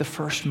take the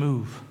first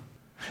move.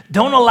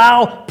 Don't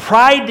allow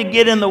pride to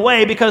get in the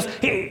way, because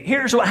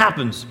here's what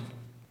happens.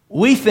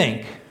 We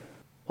think,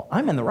 well,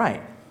 I'm in the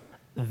right.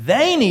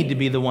 They need to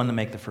be the one to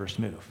make the first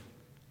move.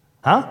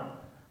 Huh?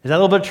 Is that a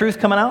little bit of truth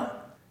coming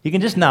out? You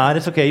can just nod.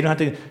 It's okay. You don't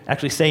have to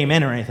actually say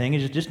amen or anything.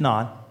 You just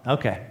nod.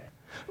 Okay.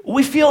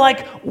 We feel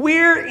like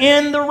we're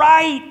in the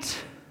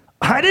right.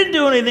 I didn't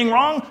do anything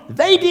wrong.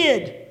 They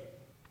did.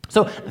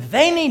 So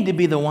they need to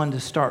be the one to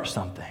start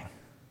something.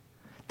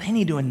 They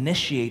need to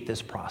initiate this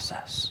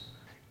process.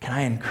 Can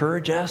I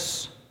encourage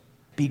us?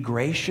 Be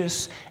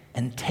gracious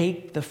and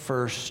take the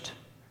first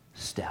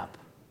step.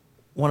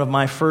 One of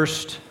my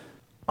first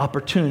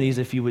opportunities,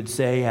 if you would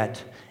say,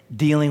 at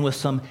dealing with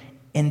some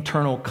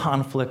internal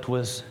conflict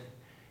was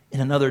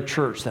in another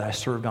church that I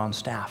served on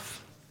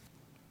staff.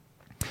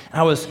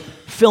 I was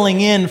filling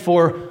in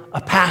for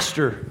a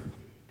pastor.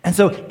 And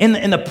so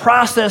in the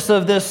process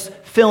of this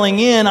filling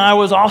in, I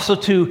was also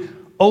to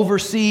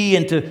oversee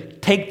and to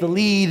take the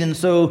lead. And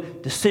so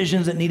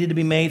decisions that needed to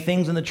be made,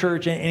 things in the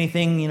church,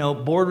 anything,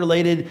 board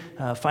related,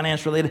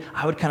 finance related,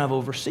 I would kind of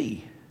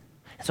oversee.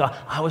 So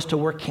I was to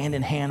work hand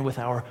in hand with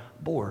our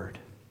board.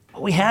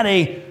 We had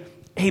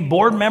a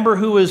board member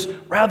who was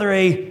rather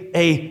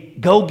a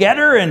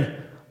go-getter, and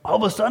all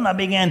of a sudden I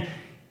began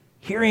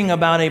hearing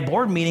about a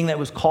board meeting that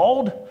was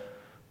called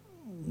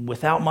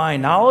without my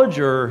knowledge,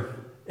 or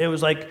it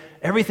was like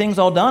everything's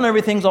all done,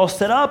 everything's all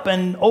set up,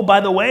 and oh, by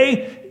the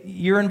way,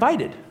 you're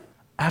invited.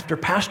 After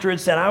pastor had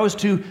said I was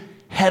to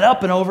head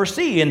up and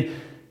oversee. And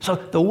so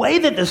the way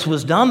that this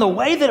was done, the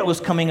way that it was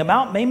coming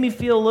about made me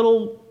feel a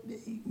little,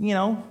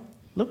 a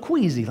little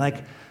queasy,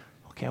 like,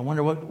 okay, I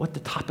wonder what the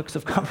topics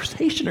of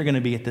conversation are going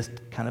to be at this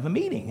kind of a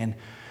meeting.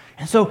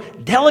 And so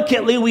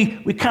delicately,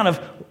 we kind of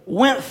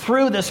went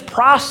through this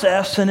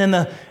process, and in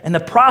the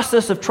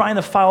process of trying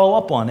to follow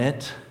up on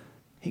it,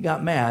 he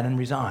got mad and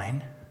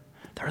resigned.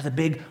 There was a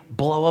big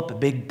blow up, a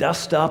big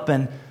dust up,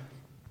 and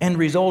end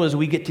result is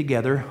we get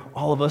together,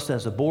 all of us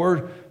as a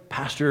board,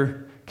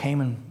 pastor came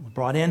and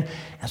brought in,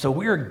 and so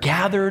we were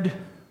gathered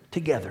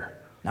together.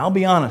 Now, I'll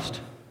be honest,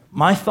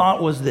 my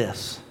thought was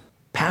this: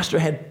 pastor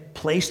had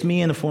placed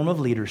me in a form of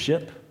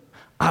leadership.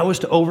 I was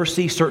to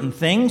oversee certain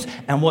things,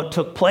 and what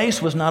took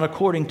place was not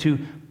according to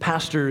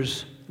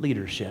pastor's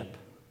leadership.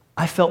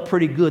 I felt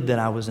pretty good that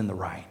I was in the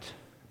right,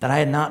 that I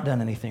had not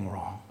done anything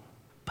wrong.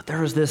 But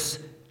there was this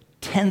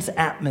tense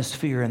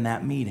atmosphere in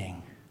that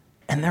meeting.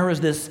 And there was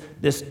this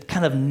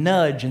kind of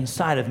nudge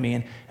inside of me,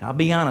 and I'll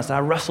be honest, I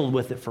wrestled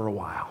with it for a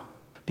while.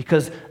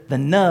 Because the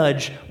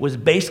nudge was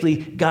basically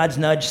God's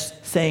nudge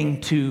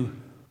saying to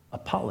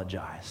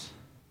apologize.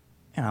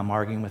 And I'm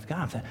arguing with God.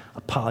 I'm saying,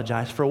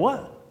 apologize for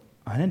what?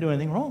 I didn't do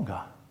anything wrong,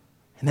 God.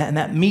 And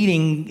that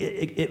meeting,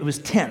 it was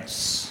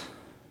tense.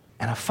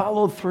 And I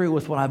followed through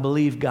with what I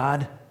believe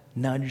God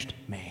nudged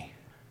me.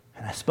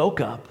 And I spoke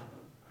up.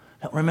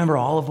 I don't remember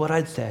all of what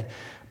I'd said,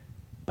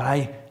 but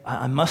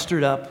I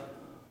mustered up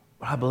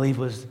what I believe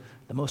was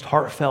the most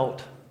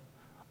heartfelt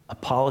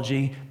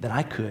apology that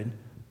I could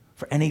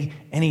for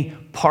any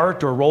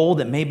part or role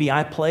that maybe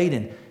I played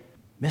in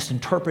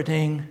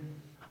misinterpreting.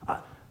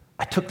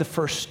 I took the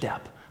first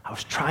step. I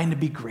was trying to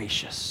be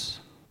gracious,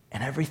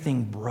 and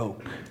everything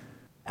broke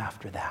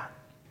after that.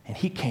 And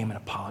he came and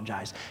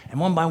apologized. And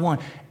one by one,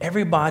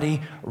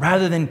 everybody,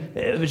 rather than,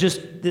 it was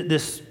just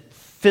this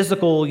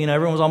physical,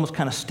 everyone was almost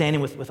kind of standing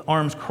with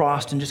arms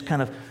crossed and just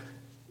kind of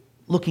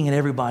looking at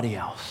everybody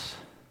else.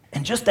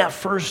 And just that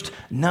first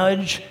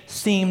nudge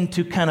seemed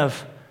to kind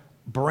of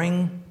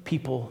bring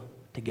people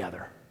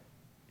together.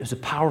 It was a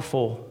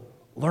powerful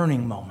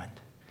learning moment.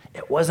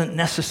 It wasn't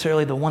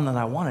necessarily the one that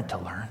I wanted to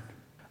learn.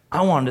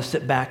 I wanted to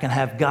sit back and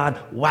have God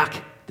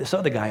whack this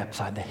other guy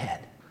upside the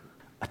head.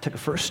 I took a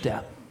first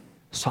step,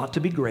 sought to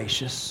be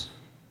gracious.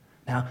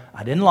 Now,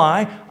 I didn't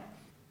lie.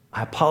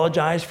 I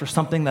apologized for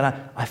something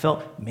that I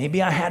felt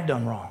maybe I had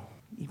done wrong.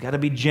 You've got to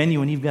be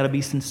genuine. You've got to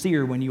be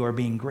sincere when you are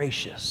being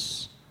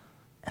gracious.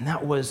 And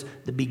that was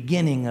the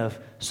beginning of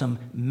some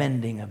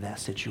mending of that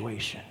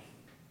situation.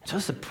 So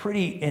it's a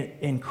pretty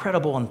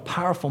incredible and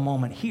powerful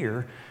moment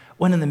here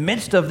when in the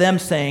midst of them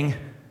saying,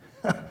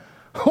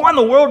 what in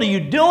the world are you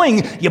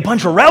doing, you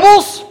bunch of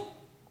rebels?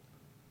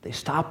 They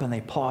stop and they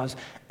pause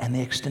and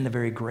they extend a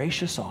very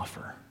gracious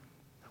offer.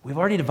 We've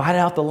already divided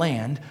out the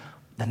land.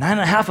 The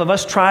 9.5 of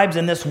us tribes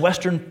in this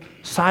western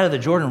side of the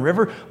Jordan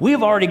River,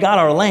 we've already got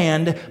our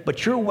land,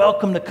 but you're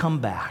welcome to come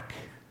back.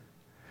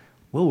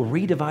 We'll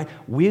redivide.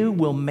 We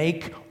will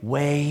make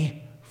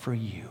way for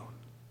you.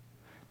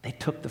 They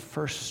took the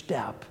first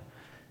step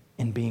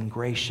in being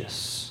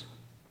gracious.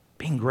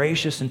 Being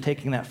gracious and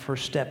taking that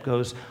first step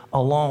goes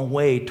a long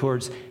way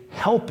towards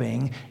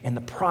helping in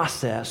the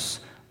process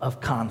of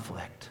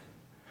conflict.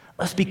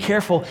 Let's be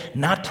careful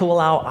not to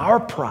allow our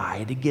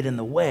pride to get in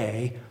the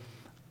way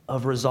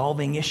of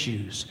resolving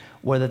issues,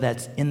 whether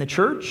that's in the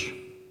church,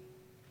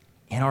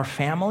 in our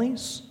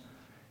families,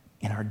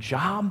 in our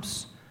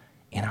jobs,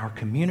 in our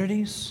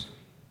communities.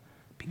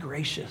 Be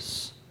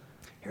gracious.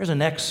 Here's a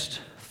next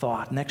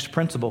thought, next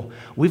principle.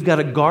 We've got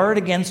to guard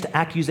against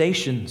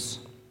accusations.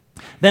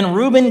 Then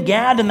Reuben,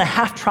 Gad, and the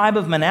half-tribe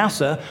of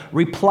Manasseh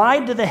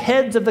replied to the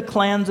heads of the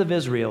clans of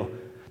Israel,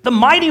 the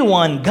mighty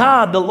one,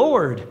 God the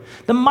Lord.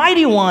 The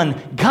mighty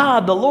one,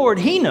 God the Lord,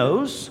 he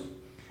knows,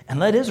 and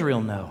let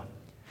Israel know.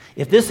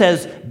 If this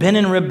has been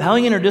in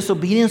rebellion or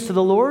disobedience to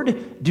the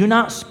Lord, do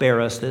not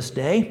spare us this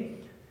day.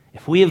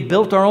 If we have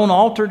built our own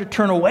altar to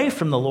turn away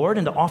from the Lord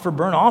and to offer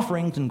burnt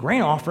offerings and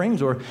grain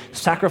offerings or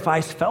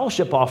sacrifice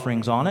fellowship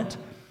offerings on it,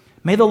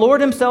 May the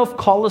Lord himself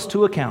call us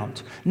to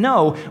account.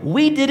 No,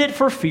 we did it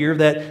for fear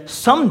that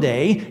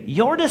someday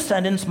your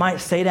descendants might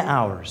say to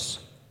ours,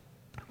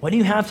 what do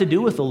you have to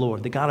do with the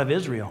Lord, the God of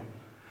Israel?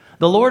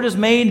 The Lord has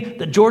made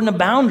the Jordan a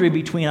boundary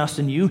between us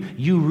and you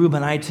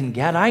Reubenites and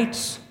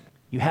Gadites.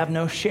 You have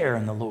no share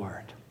in the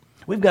Lord.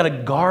 We've got to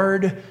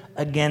guard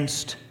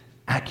against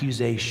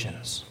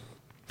accusations.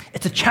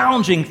 It's a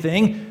challenging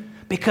thing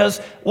because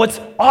what's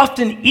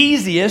often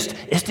easiest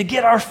is to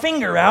get our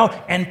finger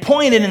out and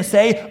point it and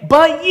say,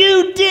 but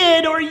you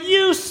did or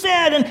you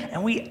said,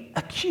 and we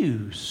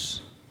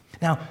accuse.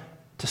 Now,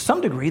 to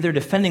some degree, they're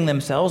defending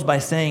themselves by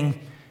saying,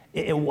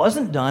 it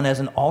wasn't done as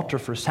an altar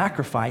for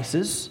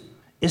sacrifices.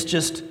 It's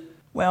just,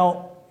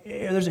 well,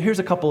 here's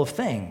a couple of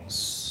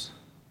things.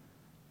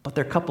 But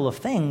their couple of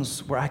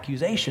things were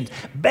accusations.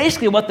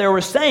 Basically, what they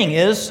were saying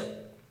is,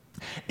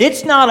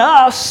 it's not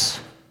us,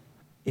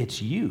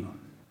 it's you.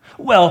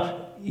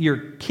 Well,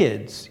 your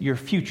kids, your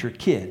future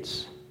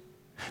kids.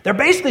 They're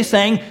basically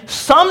saying,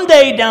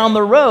 someday down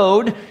the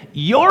road,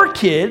 your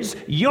kids,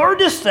 your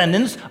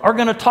descendants are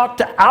going to talk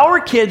to our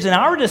kids and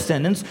our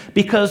descendants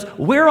because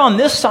we're on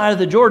this side of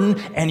the Jordan,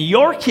 and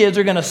your kids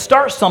are going to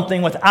start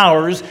something with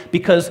ours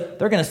because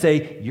they're going to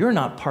say, you're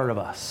not part of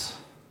us.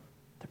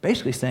 They're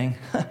basically saying,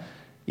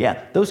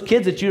 yeah, those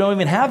kids that you don't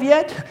even have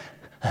yet,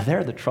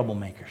 they're the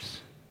troublemakers.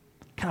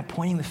 Kind of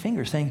pointing the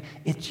finger, saying,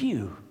 it's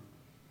you.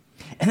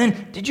 And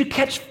then, did you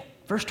catch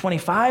verse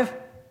 25?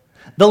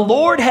 The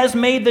Lord has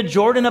made the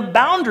Jordan a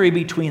boundary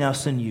between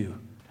us and you.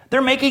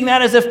 They're making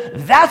that as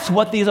if that's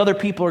what these other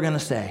people are going to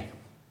say.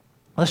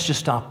 Let's just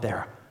stop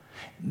there.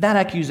 That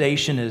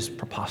accusation is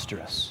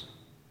preposterous.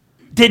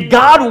 Did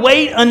God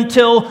wait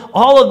until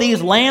all of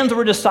these lands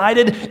were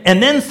decided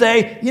and then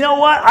say, you know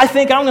what, I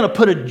think I'm going to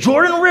put a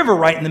Jordan River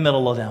right in the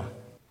middle of them?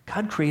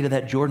 God created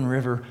that Jordan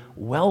River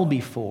well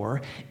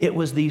before it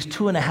was these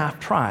 2.5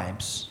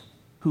 tribes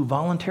who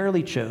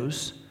voluntarily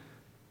chose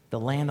the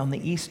land on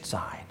the east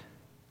side.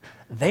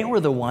 They were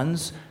the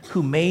ones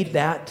who made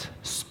that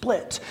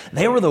split.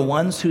 They were the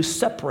ones who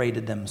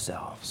separated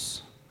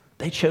themselves.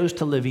 They chose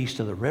to live east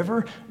of the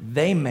river.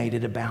 They made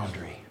it a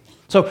boundary.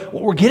 So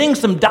we're getting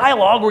some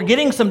dialogue, we're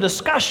getting some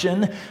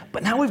discussion,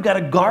 but now we've got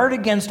to guard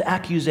against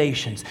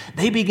accusations.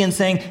 They begin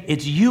saying,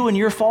 it's you and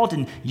your fault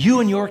and you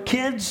and your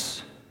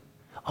kids.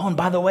 Oh, and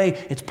by the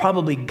way, it's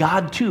probably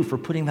God too for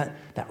putting that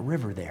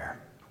river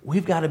there.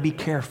 We've got to be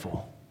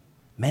careful.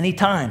 Many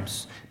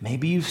times,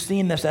 maybe you've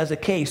seen this as a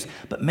case,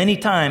 but many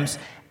times,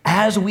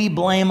 as we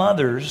blame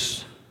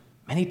others,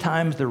 many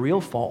times the real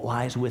fault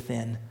lies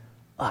within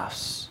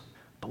us.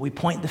 But we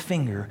point the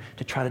finger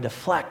to try to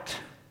deflect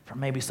from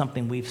maybe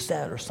something we've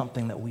said or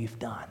something that we've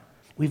done.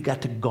 We've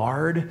got to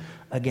guard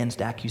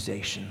against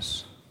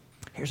accusations.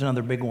 Here's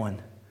another big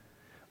one.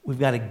 We've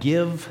got to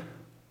give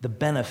the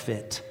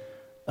benefit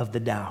of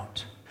the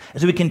doubt.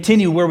 As we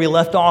continue where we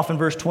left off in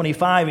verse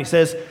 25, he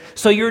says,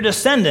 so your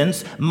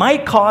descendants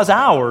might cause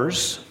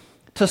ours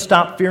to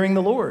stop fearing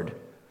the Lord.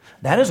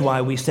 That is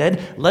why we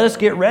said, let us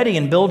get ready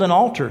and build an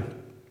altar,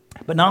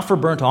 but not for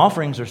burnt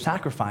offerings or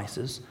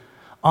sacrifices.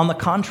 On the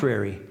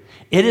contrary,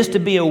 it is to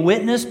be a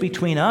witness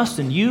between us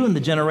and you and the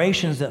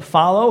generations that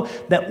follow,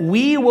 that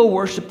we will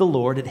worship the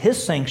Lord at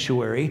his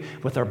sanctuary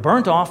with our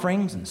burnt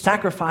offerings and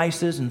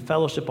sacrifices and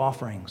fellowship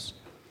offerings.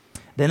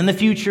 Then in the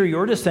future,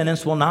 your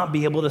descendants will not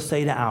be able to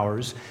say to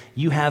ours,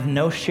 you have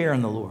no share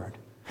in the Lord.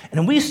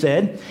 And we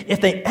said,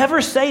 if they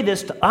ever say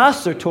this to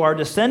us or to our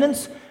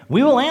descendants,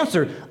 we will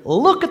answer,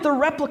 look at the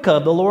replica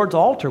of the Lord's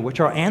altar, which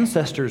our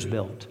ancestors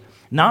built,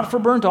 not for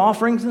burnt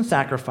offerings and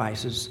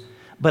sacrifices,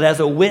 but as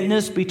a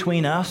witness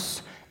between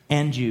us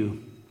and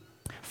you.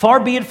 Far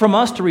be it from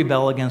us to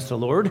rebel against the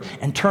Lord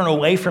and turn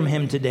away from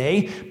him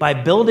today by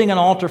building an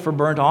altar for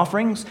burnt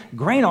offerings,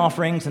 grain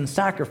offerings, and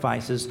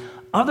sacrifices,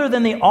 other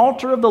than the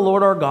altar of the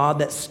Lord our God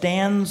that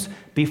stands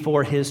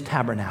before his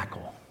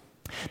tabernacle.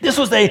 This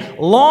was a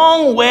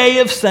long way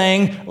of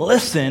saying,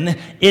 listen,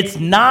 it's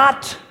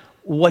not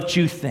what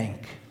you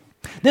think.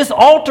 This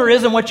altar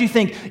isn't what you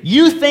think.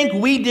 You think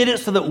we did it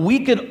so that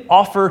we could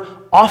offer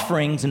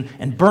offerings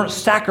and burnt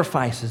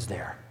sacrifices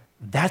there.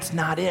 That's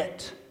not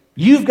it.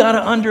 You've got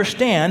to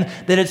understand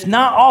that it's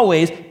not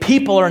always,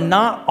 people are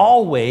not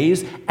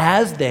always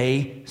as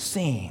they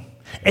seem.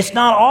 It's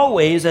not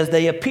always as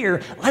they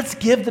appear. Let's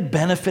give the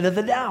benefit of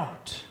the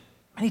doubt.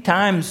 Many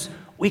times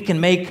we can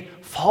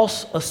make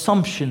false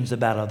assumptions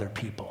about other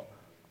people.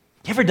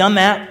 You ever done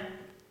that?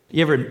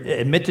 You ever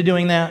admit to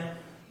doing that?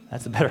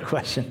 That's a better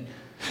question.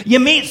 You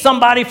meet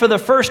somebody for the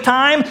first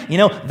time,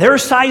 they're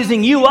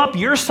sizing you up,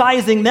 you're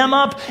sizing them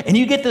up, and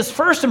you get this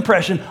first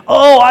impression,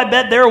 oh, I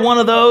bet they're one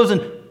of those,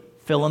 and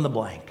fill in the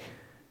blank.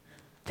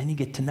 Then you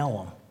get to know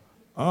them.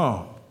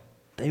 Oh,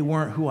 they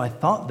weren't who I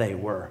thought they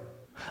were.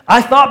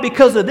 I thought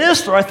because of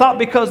this, or I thought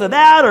because of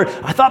that, or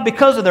I thought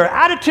because of their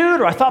attitude,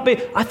 or I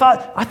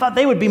thought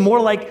they would be more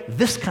like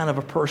this kind of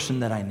a person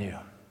that I knew.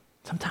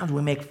 Sometimes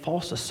we make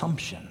false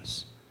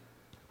assumptions.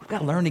 We've got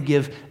to learn to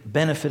give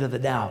benefit of the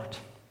doubt.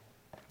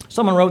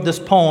 Someone wrote this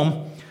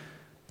poem.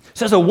 It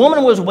says, a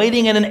woman was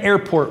waiting at an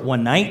airport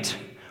one night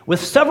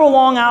with several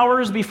long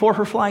hours before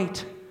her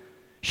flight.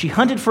 She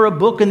hunted for a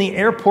book in the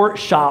airport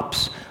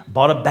shops,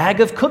 bought a bag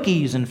of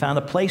cookies, and found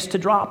a place to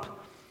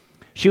drop.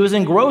 She was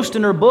engrossed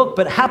in her book,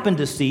 but happened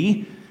to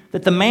see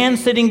that the man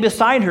sitting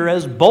beside her,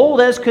 as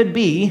bold as could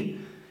be,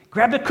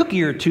 grabbed a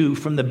cookie or two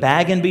from the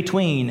bag in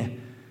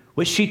between,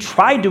 which she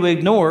tried to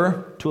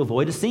ignore to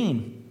avoid a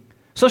scene.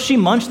 So she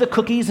munched the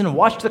cookies and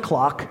watched the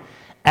clock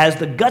as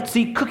the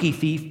gutsy cookie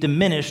thief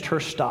diminished her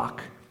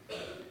stock.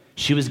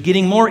 She was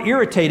getting more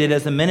irritated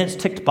as the minutes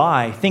ticked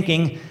by,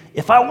 thinking,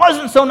 if I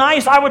wasn't so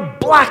nice, I would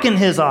blacken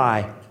his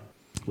eye.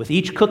 With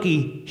each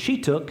cookie she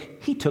took,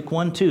 he took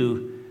one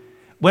too.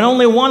 When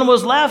only one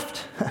was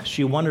left,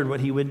 she wondered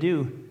what he would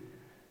do.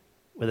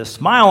 With a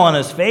smile on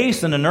his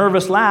face and a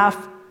nervous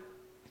laugh,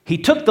 he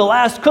took the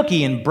last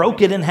cookie and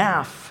broke it in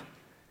half.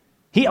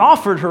 He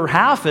offered her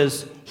half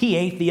as he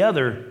ate the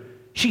other.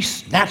 She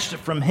snatched it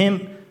from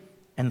him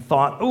and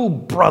thought, oh,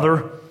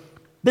 brother,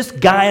 this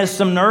guy has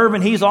some nerve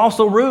and he's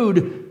also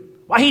rude.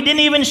 Why, he didn't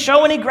even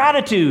show any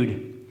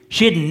gratitude.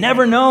 She had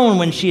never known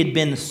when she had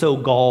been so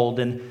galled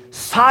and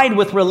sighed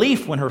with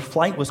relief when her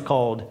flight was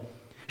called.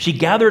 She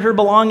gathered her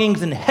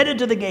belongings and headed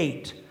to the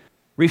gate,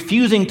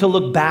 refusing to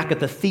look back at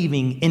the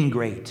thieving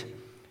ingrate.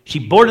 She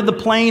boarded the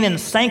plane and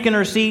sank in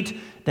her seat.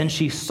 Then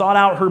she sought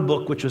out her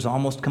book, which was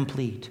almost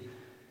complete.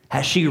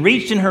 As she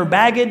reached in her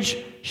baggage,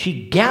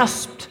 she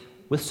gasped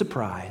with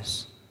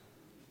surprise.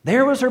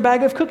 There was her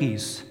bag of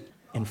cookies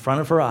in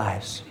front of her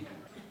eyes.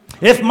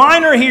 If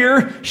mine are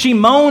here, she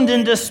moaned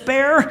in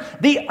despair,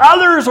 the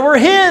others were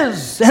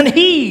his, and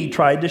he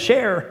tried to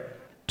share.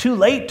 Too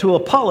late to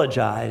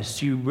apologize,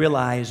 she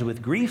realized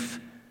with grief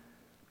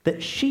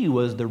that she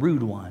was the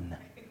rude one,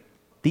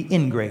 the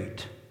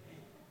ingrate,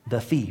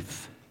 the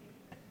thief.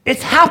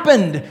 It's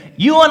happened.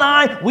 You and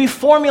I, we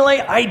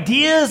formulate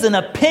ideas and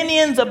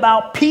opinions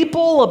about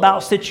people,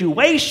 about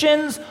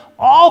situations,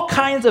 all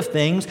kinds of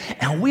things,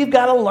 and we've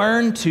got to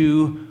learn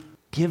to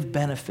give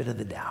benefit of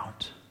the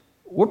doubt.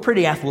 We're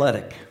pretty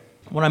athletic.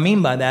 What I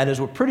mean by that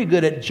is we're pretty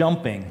good at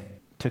jumping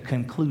to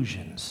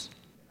conclusions,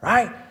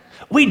 right?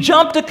 We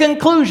jump to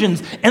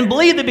conclusions and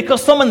believe that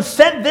because someone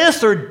said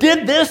this or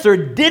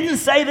didn't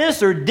say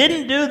this or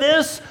didn't do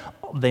this,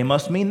 they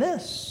must mean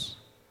this.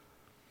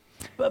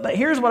 But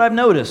here's what I've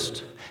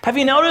noticed. Have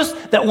you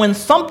noticed that when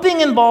something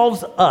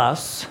involves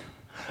us,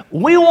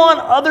 we want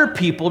other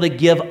people to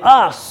give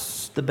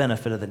us the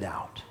benefit of the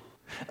doubt.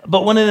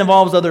 But when it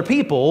involves other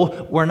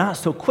people, we're not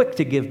so quick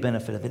to give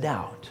benefit of the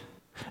doubt.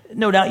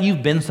 No doubt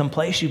you've been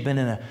someplace, you've been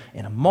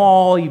in a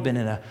mall, you've been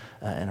in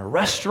a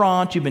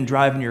restaurant, you've been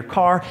driving your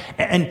car,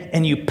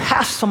 and you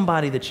pass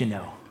somebody that you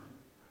know,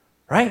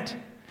 right?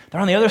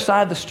 They're on the other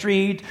side of the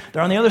street,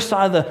 they're on the other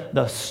side of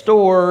the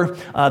store,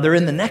 they're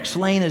in the next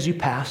lane as you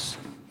pass.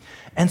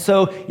 And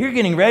so you're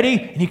getting ready,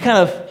 and you kind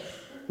of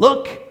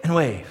look and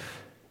wave.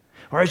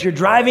 Or as you're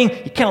driving,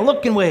 you kind of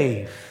look and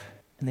wave,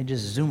 and they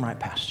just zoom right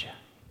past you.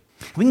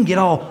 We can get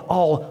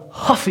all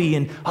huffy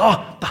and,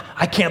 oh,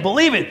 I can't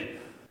believe it.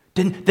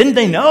 Didn't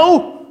they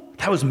know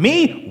that was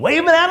me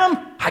waving at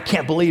them? I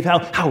can't believe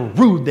how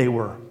rude they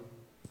were.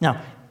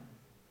 Now,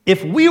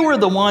 if we were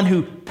the one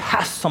who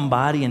passed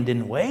somebody and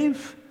didn't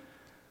wave,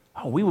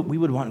 we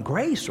would want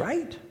grace,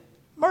 right?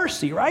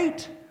 Mercy,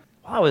 right?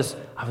 Well,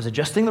 I was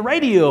adjusting the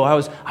radio. I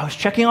was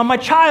checking on my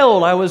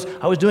child. I was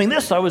doing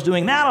this. I was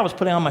doing that. I was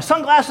putting on my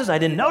sunglasses. I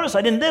didn't notice.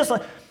 I didn't this.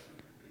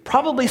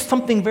 Probably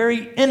something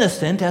very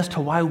innocent as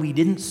to why we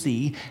didn't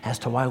see, as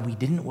to why we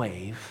didn't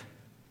wave.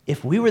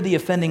 If we were the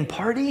offending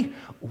party,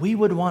 we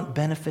would want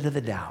benefit of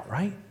the doubt,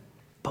 right?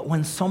 But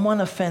when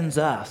someone offends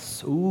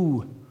us,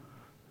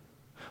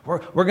 we're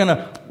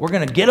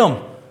gonna get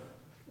them.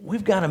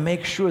 We've got to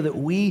make sure that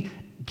we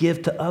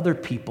give to other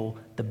people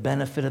the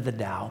benefit of the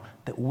doubt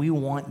that we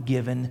want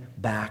given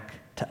back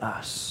to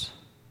us.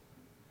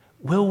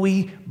 Will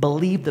we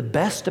believe the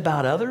best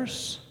about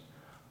others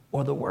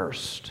or the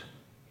worst?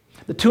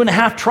 The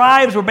 2.5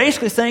 tribes were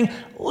basically saying,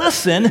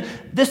 listen,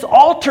 this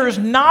altar's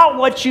not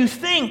what you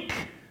think.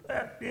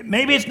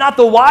 Maybe it's not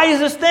the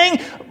wisest thing,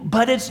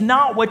 but it's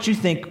not what you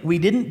think. We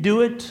didn't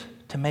do it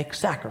to make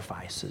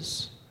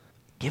sacrifices.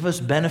 Give us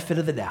benefit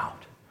of the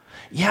doubt.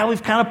 Yeah,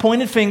 we've kind of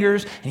pointed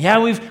fingers, and yeah,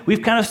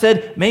 we've kind of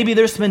said maybe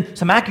there's been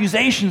some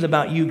accusations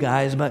about you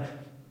guys, but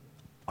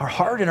our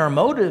heart and our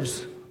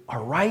motives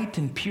are right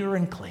and pure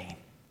and clean.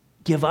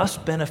 Give us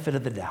benefit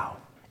of the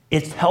doubt.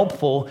 It's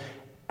helpful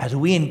as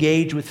we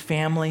engage with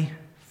family,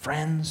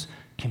 friends,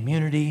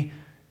 community,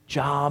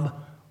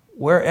 job,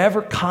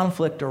 wherever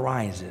conflict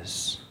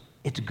arises.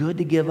 It's good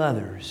to give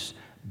others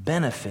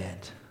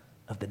benefit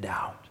of the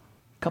doubt.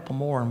 A couple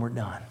more and we're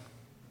done.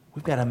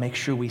 We've got to make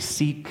sure we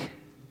seek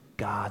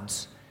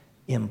God's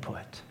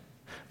input.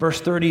 Verse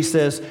 30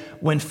 says,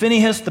 when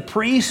Phinehas the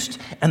priest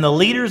and the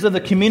leaders of the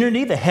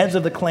community, the heads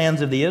of the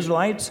clans of the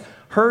Israelites,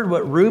 heard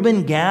what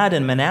Reuben, Gad,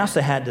 and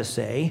Manasseh had to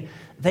say,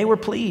 they were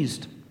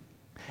pleased.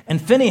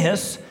 And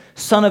Phinehas,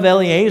 son of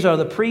Eleazar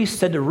the priest,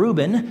 said to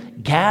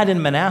Reuben, Gad,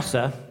 and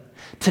Manasseh,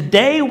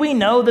 today we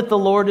know that the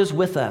Lord is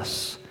with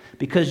us,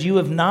 because you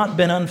have not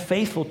been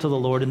unfaithful to the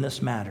Lord in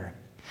this matter.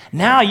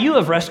 Now you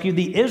have rescued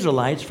the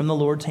Israelites from the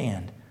Lord's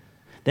hand.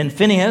 Then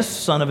Phinehas,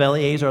 son of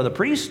Eleazar the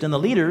priest, and the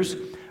leaders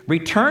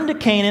returned to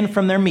Canaan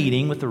from their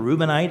meeting with the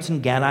Reubenites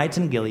and Gadites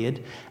in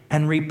Gilead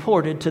and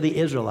reported to the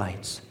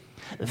Israelites.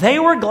 They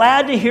were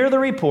glad to hear the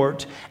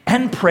report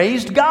and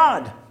praised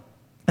God.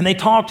 And they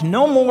talked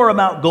no more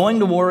about going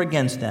to war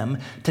against them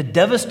to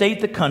devastate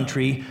the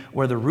country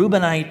where the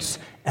Reubenites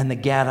and the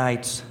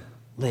Gadites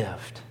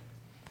lived.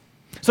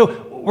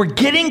 So we're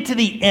getting to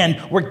the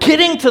end. We're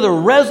getting to the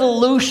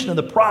resolution of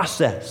the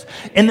process.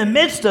 In the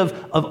midst of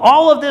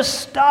all of this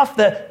stuff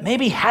that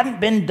maybe hadn't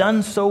been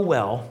done so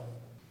well,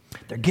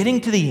 they're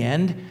getting to the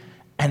end,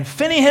 and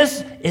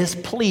Phinehas is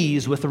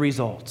pleased with the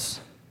results.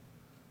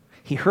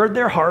 He heard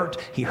their heart.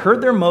 He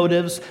heard their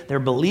motives. They're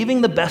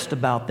believing the best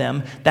about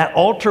them. That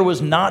altar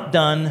was not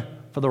done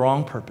for the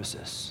wrong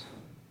purposes.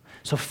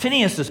 So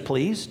Phinehas is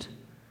pleased.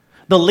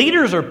 The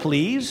leaders are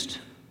pleased.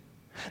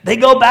 They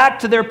go back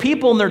to their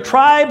people and their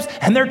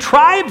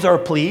tribes are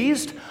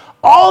pleased.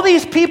 All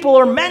these people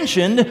are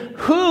mentioned.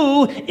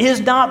 Who is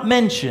not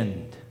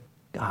mentioned?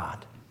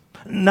 God.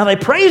 Now they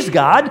praised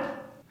God.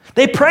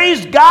 They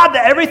praised God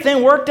that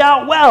everything worked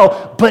out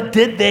well. But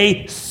did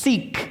they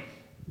seek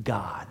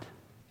God?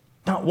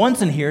 Not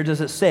once in here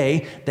does it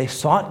say they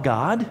sought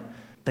God.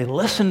 They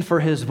listened for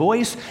his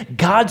voice.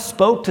 God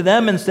spoke to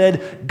them and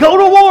said, go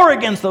to war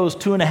against those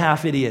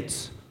 2.5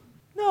 idiots.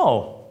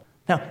 No.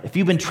 Now, if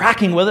you've been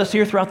tracking with us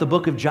here throughout the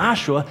book of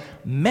Joshua,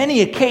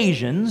 many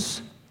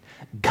occasions,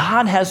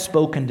 God has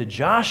spoken to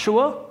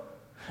Joshua.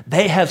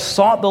 They have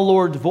sought the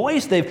Lord's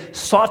voice. They've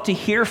sought to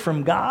hear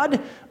from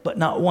God. But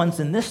not once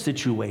in this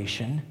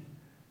situation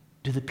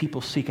do the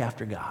people seek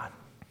after God.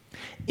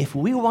 If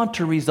we want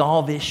to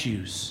resolve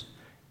issues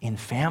in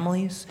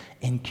families,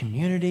 in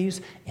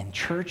communities, in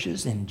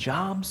churches, in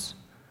jobs,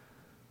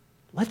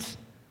 let's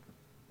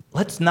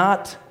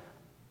not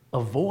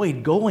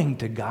avoid going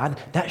to God.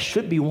 That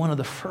should be one of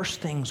the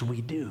first things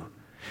we do.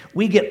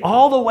 We get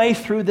all the way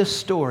through this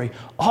story,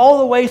 all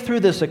the way through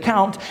this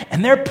account,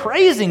 and they're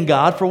praising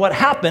God for what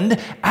happened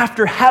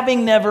after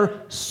having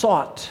never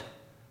sought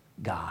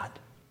God.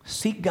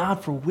 Seek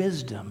God for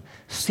wisdom.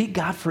 Seek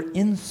God for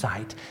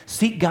insight.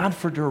 Seek God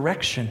for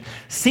direction.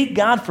 Seek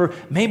God for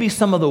maybe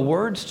some of the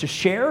words to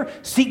share.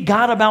 Seek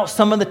God about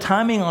some of the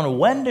timing on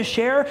when to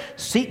share.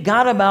 Seek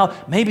God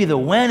about maybe the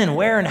when and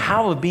where and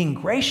how of being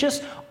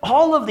gracious.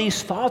 All of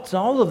these thoughts and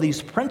all of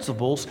these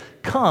principles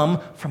come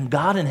from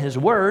God and his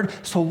word,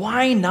 so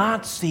why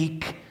not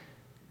seek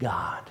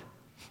God?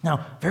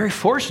 Now, very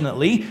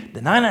fortunately,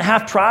 the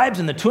 9.5 tribes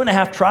and the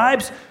 2.5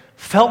 tribes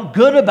felt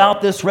good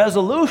about this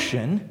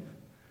resolution.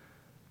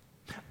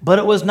 But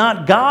it was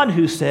not God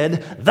who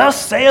said, thus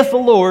saith the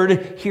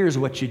Lord, here's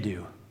what you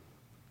do.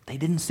 They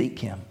didn't seek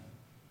him.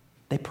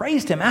 They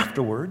praised him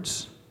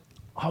afterwards.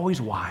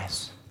 Always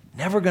wise.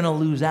 Never going to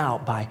lose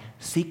out by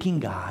seeking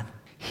God,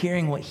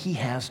 hearing what he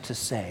has to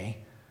say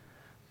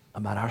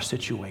about our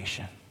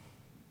situation.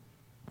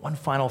 One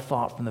final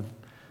thought from the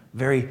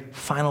very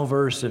final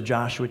verse of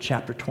Joshua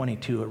chapter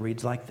 22. It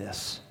reads like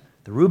this.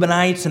 The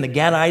Reubenites and the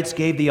Gadites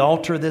gave the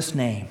altar this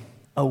name,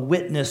 a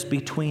witness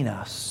between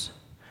us,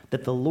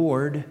 that the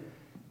Lord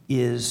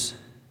is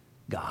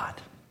God.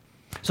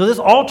 So this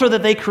altar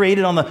that they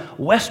created on the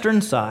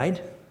western side,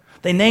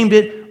 they named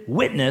it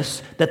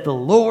Witness that the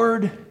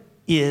Lord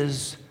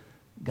is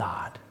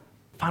God.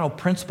 Final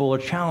principle or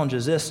challenge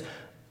is this: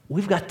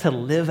 we've got to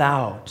live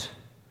out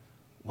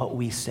what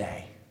we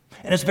say.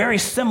 And it's very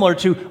similar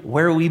to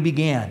where we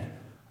began,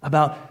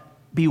 about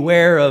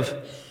beware of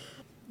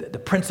the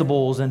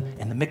principles and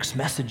the mixed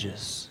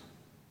messages.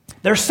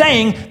 They're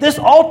saying this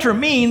altar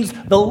means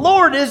the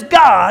Lord is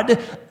God,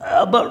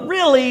 but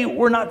really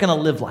we're not going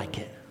to live like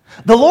it.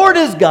 The Lord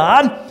is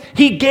God.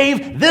 He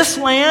gave this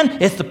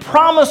land. It's the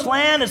promised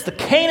land. It's the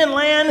Canaan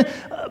land.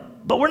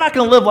 But we're not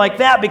going to live like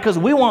that because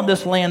we want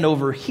this land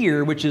over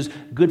here, which is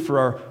good for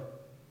our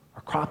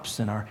crops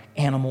and our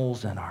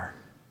animals and our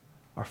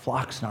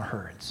flocks and our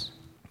herds.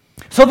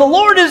 So the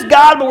Lord is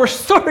God, but we're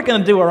sort of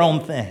going to do our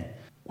own thing.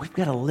 We've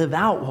got to live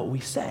out what we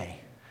say.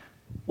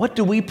 What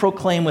do we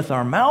proclaim with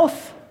our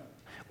mouth?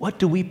 What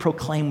do we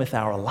proclaim with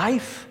our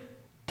life?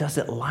 Does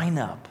it line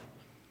up?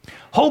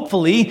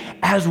 Hopefully,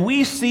 as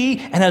we see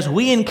and as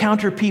we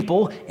encounter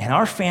people in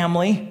our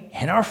family,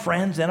 in our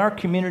friends, in our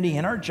community,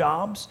 in our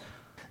jobs,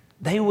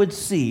 they would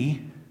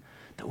see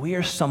that we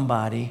are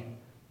somebody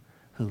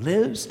who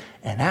lives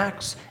and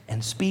acts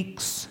and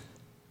speaks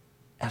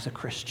as a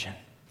Christian.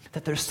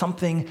 That there's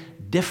something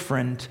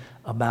different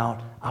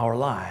about our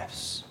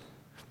lives.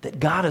 That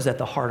God is at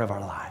the heart of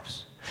our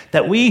lives.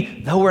 That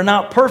we, though we're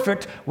not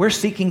perfect, we're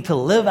seeking to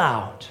live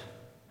out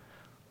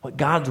what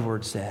God's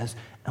word says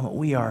and what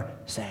we are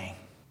saying.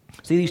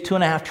 See these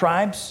 2.5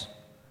 tribes?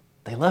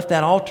 They left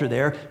that altar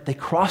there. They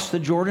crossed the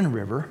Jordan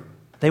River.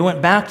 They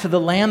went back to the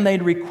land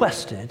they'd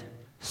requested,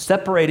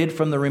 separated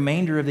from the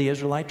remainder of the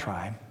Israelite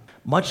tribe,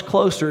 much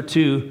closer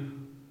to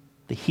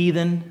the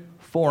heathen,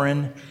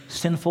 foreign,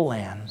 sinful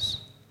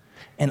lands,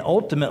 and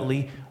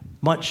ultimately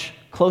much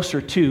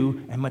closer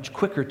to and much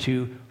quicker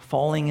to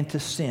falling into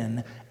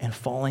sin and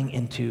falling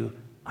into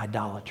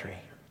idolatry.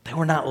 They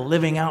were not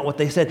living out what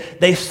they said.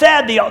 They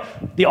said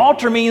the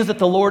altar means that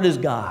the Lord is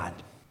God,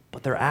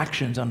 but their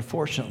actions,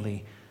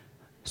 unfortunately,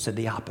 said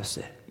the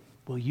opposite.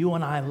 Will you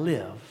and I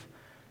live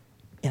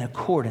in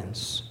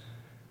accordance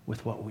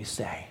with what we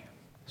say?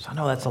 So I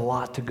know that's a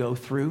lot to go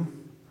through.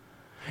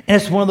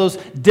 And it's one of those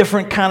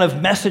different kind of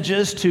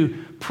messages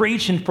to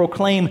preach and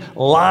proclaim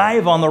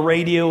live on the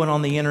radio and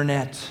on the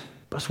internet.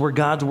 But it's where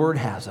God's word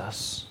has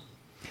us.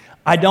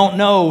 I don't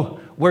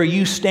know where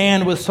you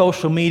stand with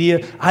social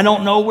media. I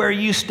don't know where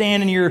you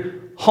stand in your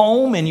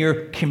home, in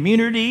your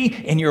community,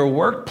 in your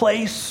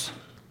workplace.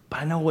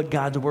 But I know what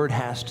God's word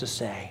has to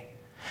say.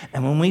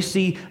 And when we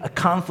see a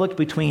conflict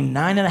between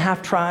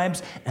 9.5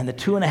 tribes and the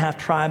 2.5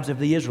 tribes of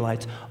the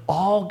Israelites,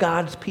 all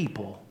God's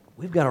people,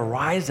 we've got to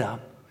rise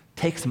up,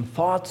 take some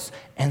thoughts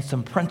and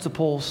some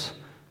principles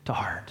to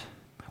heart.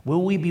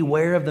 Will we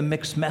beware of the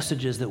mixed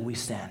messages that we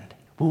send?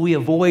 Will we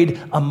avoid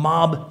a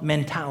mob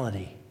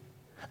mentality?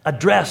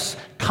 Address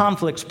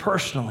conflicts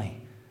personally.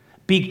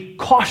 Be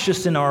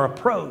cautious in our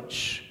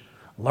approach.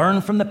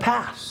 Learn from the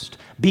past.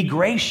 Be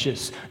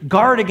gracious.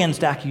 Guard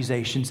against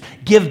accusations.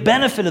 Give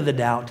benefit of the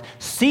doubt.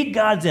 Seek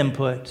God's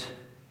input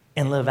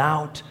and live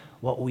out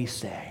what we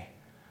say.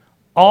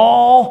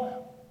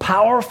 All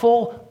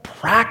powerful,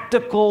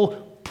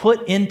 practical,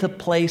 put into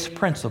place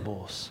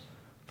principles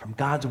from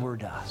God's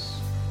word to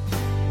us.